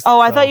up wigs. Oh,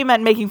 I so thought you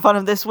meant making fun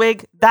of this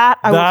wig. That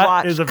I That would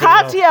watch. is a video.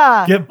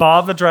 Katya! get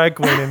Bob the drag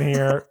queen in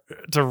here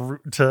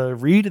to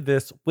read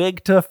this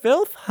wig to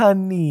filth,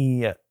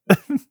 honey.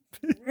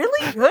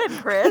 Really good,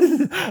 Chris.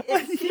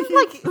 It seemed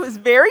like it was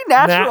very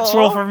natural.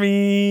 Natural for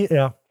me.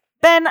 Yeah.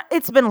 Ben,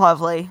 it's been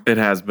lovely. It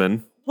has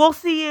been. We'll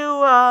see you.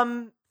 I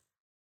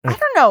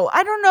don't know.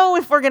 I don't know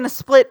if we're gonna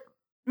split.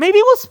 Maybe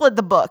we'll split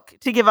the book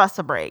to give us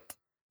a break.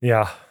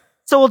 Yeah.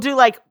 So we'll do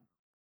like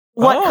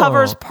what Oh,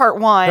 covers part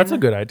 1. That's a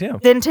good idea.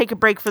 Then take a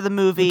break for the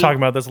movie. We're talking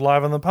about this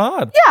live on the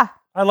pod. Yeah,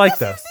 I like these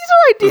this. are Those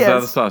are the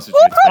ideas. sausage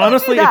We'll meat. probably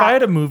Honestly, do if that. I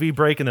had a movie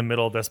break in the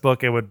middle of this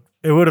book, it would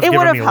have it given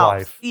would have me helped.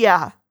 life.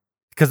 Yeah,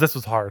 Because this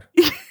was hard.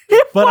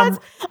 it But was.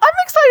 I'm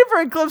excited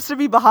for Eclipse to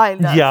be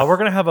behind us. Yeah, we're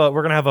gonna have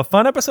a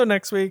fun episode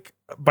next week.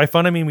 By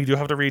fun, I mean we do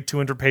have to read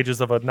 200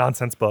 pages of a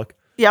nonsense book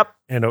Yep.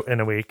 in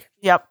a week.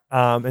 Yep.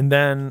 And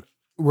then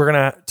we're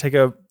gonna take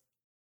a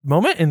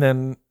moment, and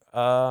then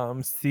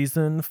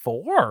season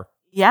 4.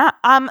 Yeah.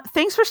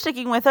 Thanks for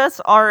sticking with us.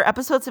 Our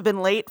episodes have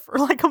been late for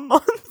like a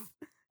month,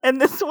 and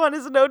this one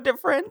is no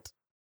different.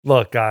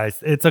 Look, guys,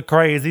 it's a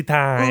crazy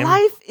time.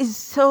 Life is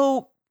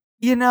so,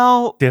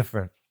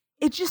 Different.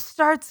 it just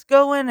starts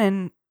going,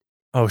 and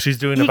Oh, she's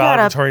doing You a gotta-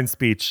 valedictorian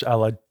speech. I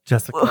like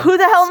Jessica. who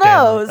the hell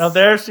Stanley. knows? Oh,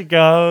 there she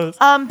goes.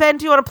 Ben,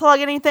 do you want to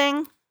plug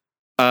anything?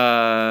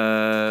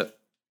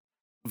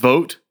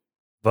 Vote.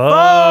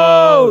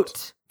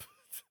 Vote.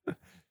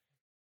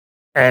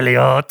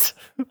 Elliot.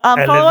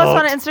 Follow us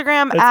on vote.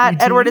 Instagram That's at me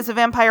Edward too. is a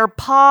Vampire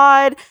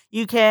Pod.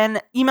 You can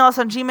email us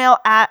on Gmail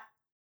at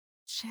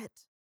shit.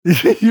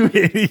 You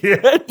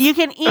idiot. You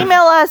can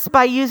email us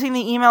by using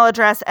the email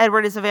address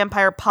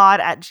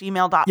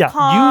edwardisavampirepod@gmail.com.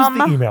 Yeah, use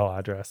the email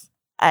address.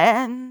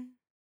 And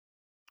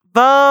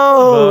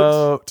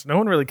vote. No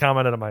one really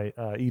commented on my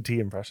ET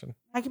impression.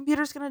 My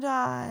computer's gonna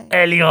die.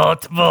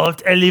 Elliot,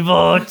 vote. Ellie,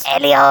 vote.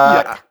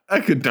 Yeah, I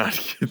could not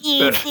get that.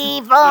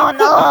 Easy phone.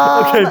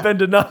 Oh. Okay, Ben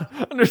did not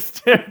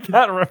understand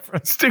that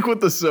reference. Stick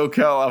with the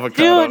SoCal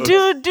avocado.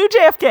 Do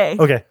JFK.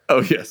 Okay.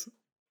 Oh yes.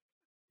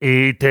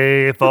 ET,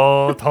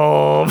 vote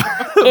home.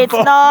 It's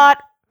not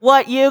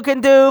what you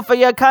can do for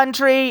your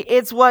country.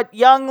 It's what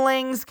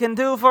younglings can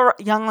do for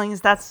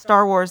younglings. That's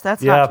Star Wars.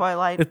 That's not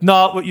Twilight. It's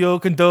not what you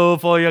can do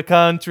for your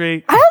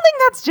country. I don't think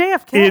that's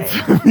JFK.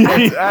 It's me.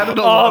 It's added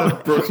a lot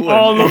of Brooklyn.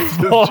 Arnold into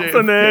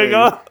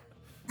Schwarzenegger.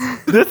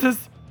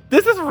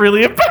 This is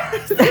really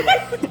embarrassing.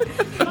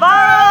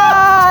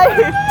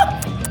 Bye.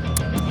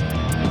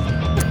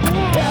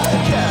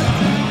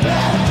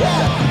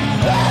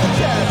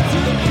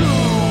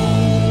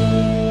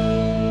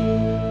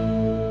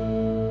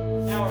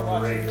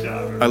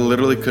 I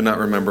literally could not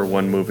remember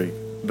one movie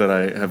that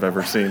I have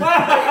ever seen.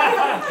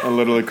 I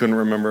literally couldn't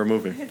remember a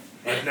movie.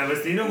 I've never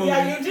seen a movie.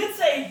 Yeah, you did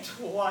say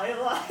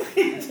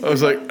Twilight. I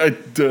was like,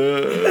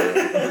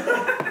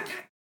 duh.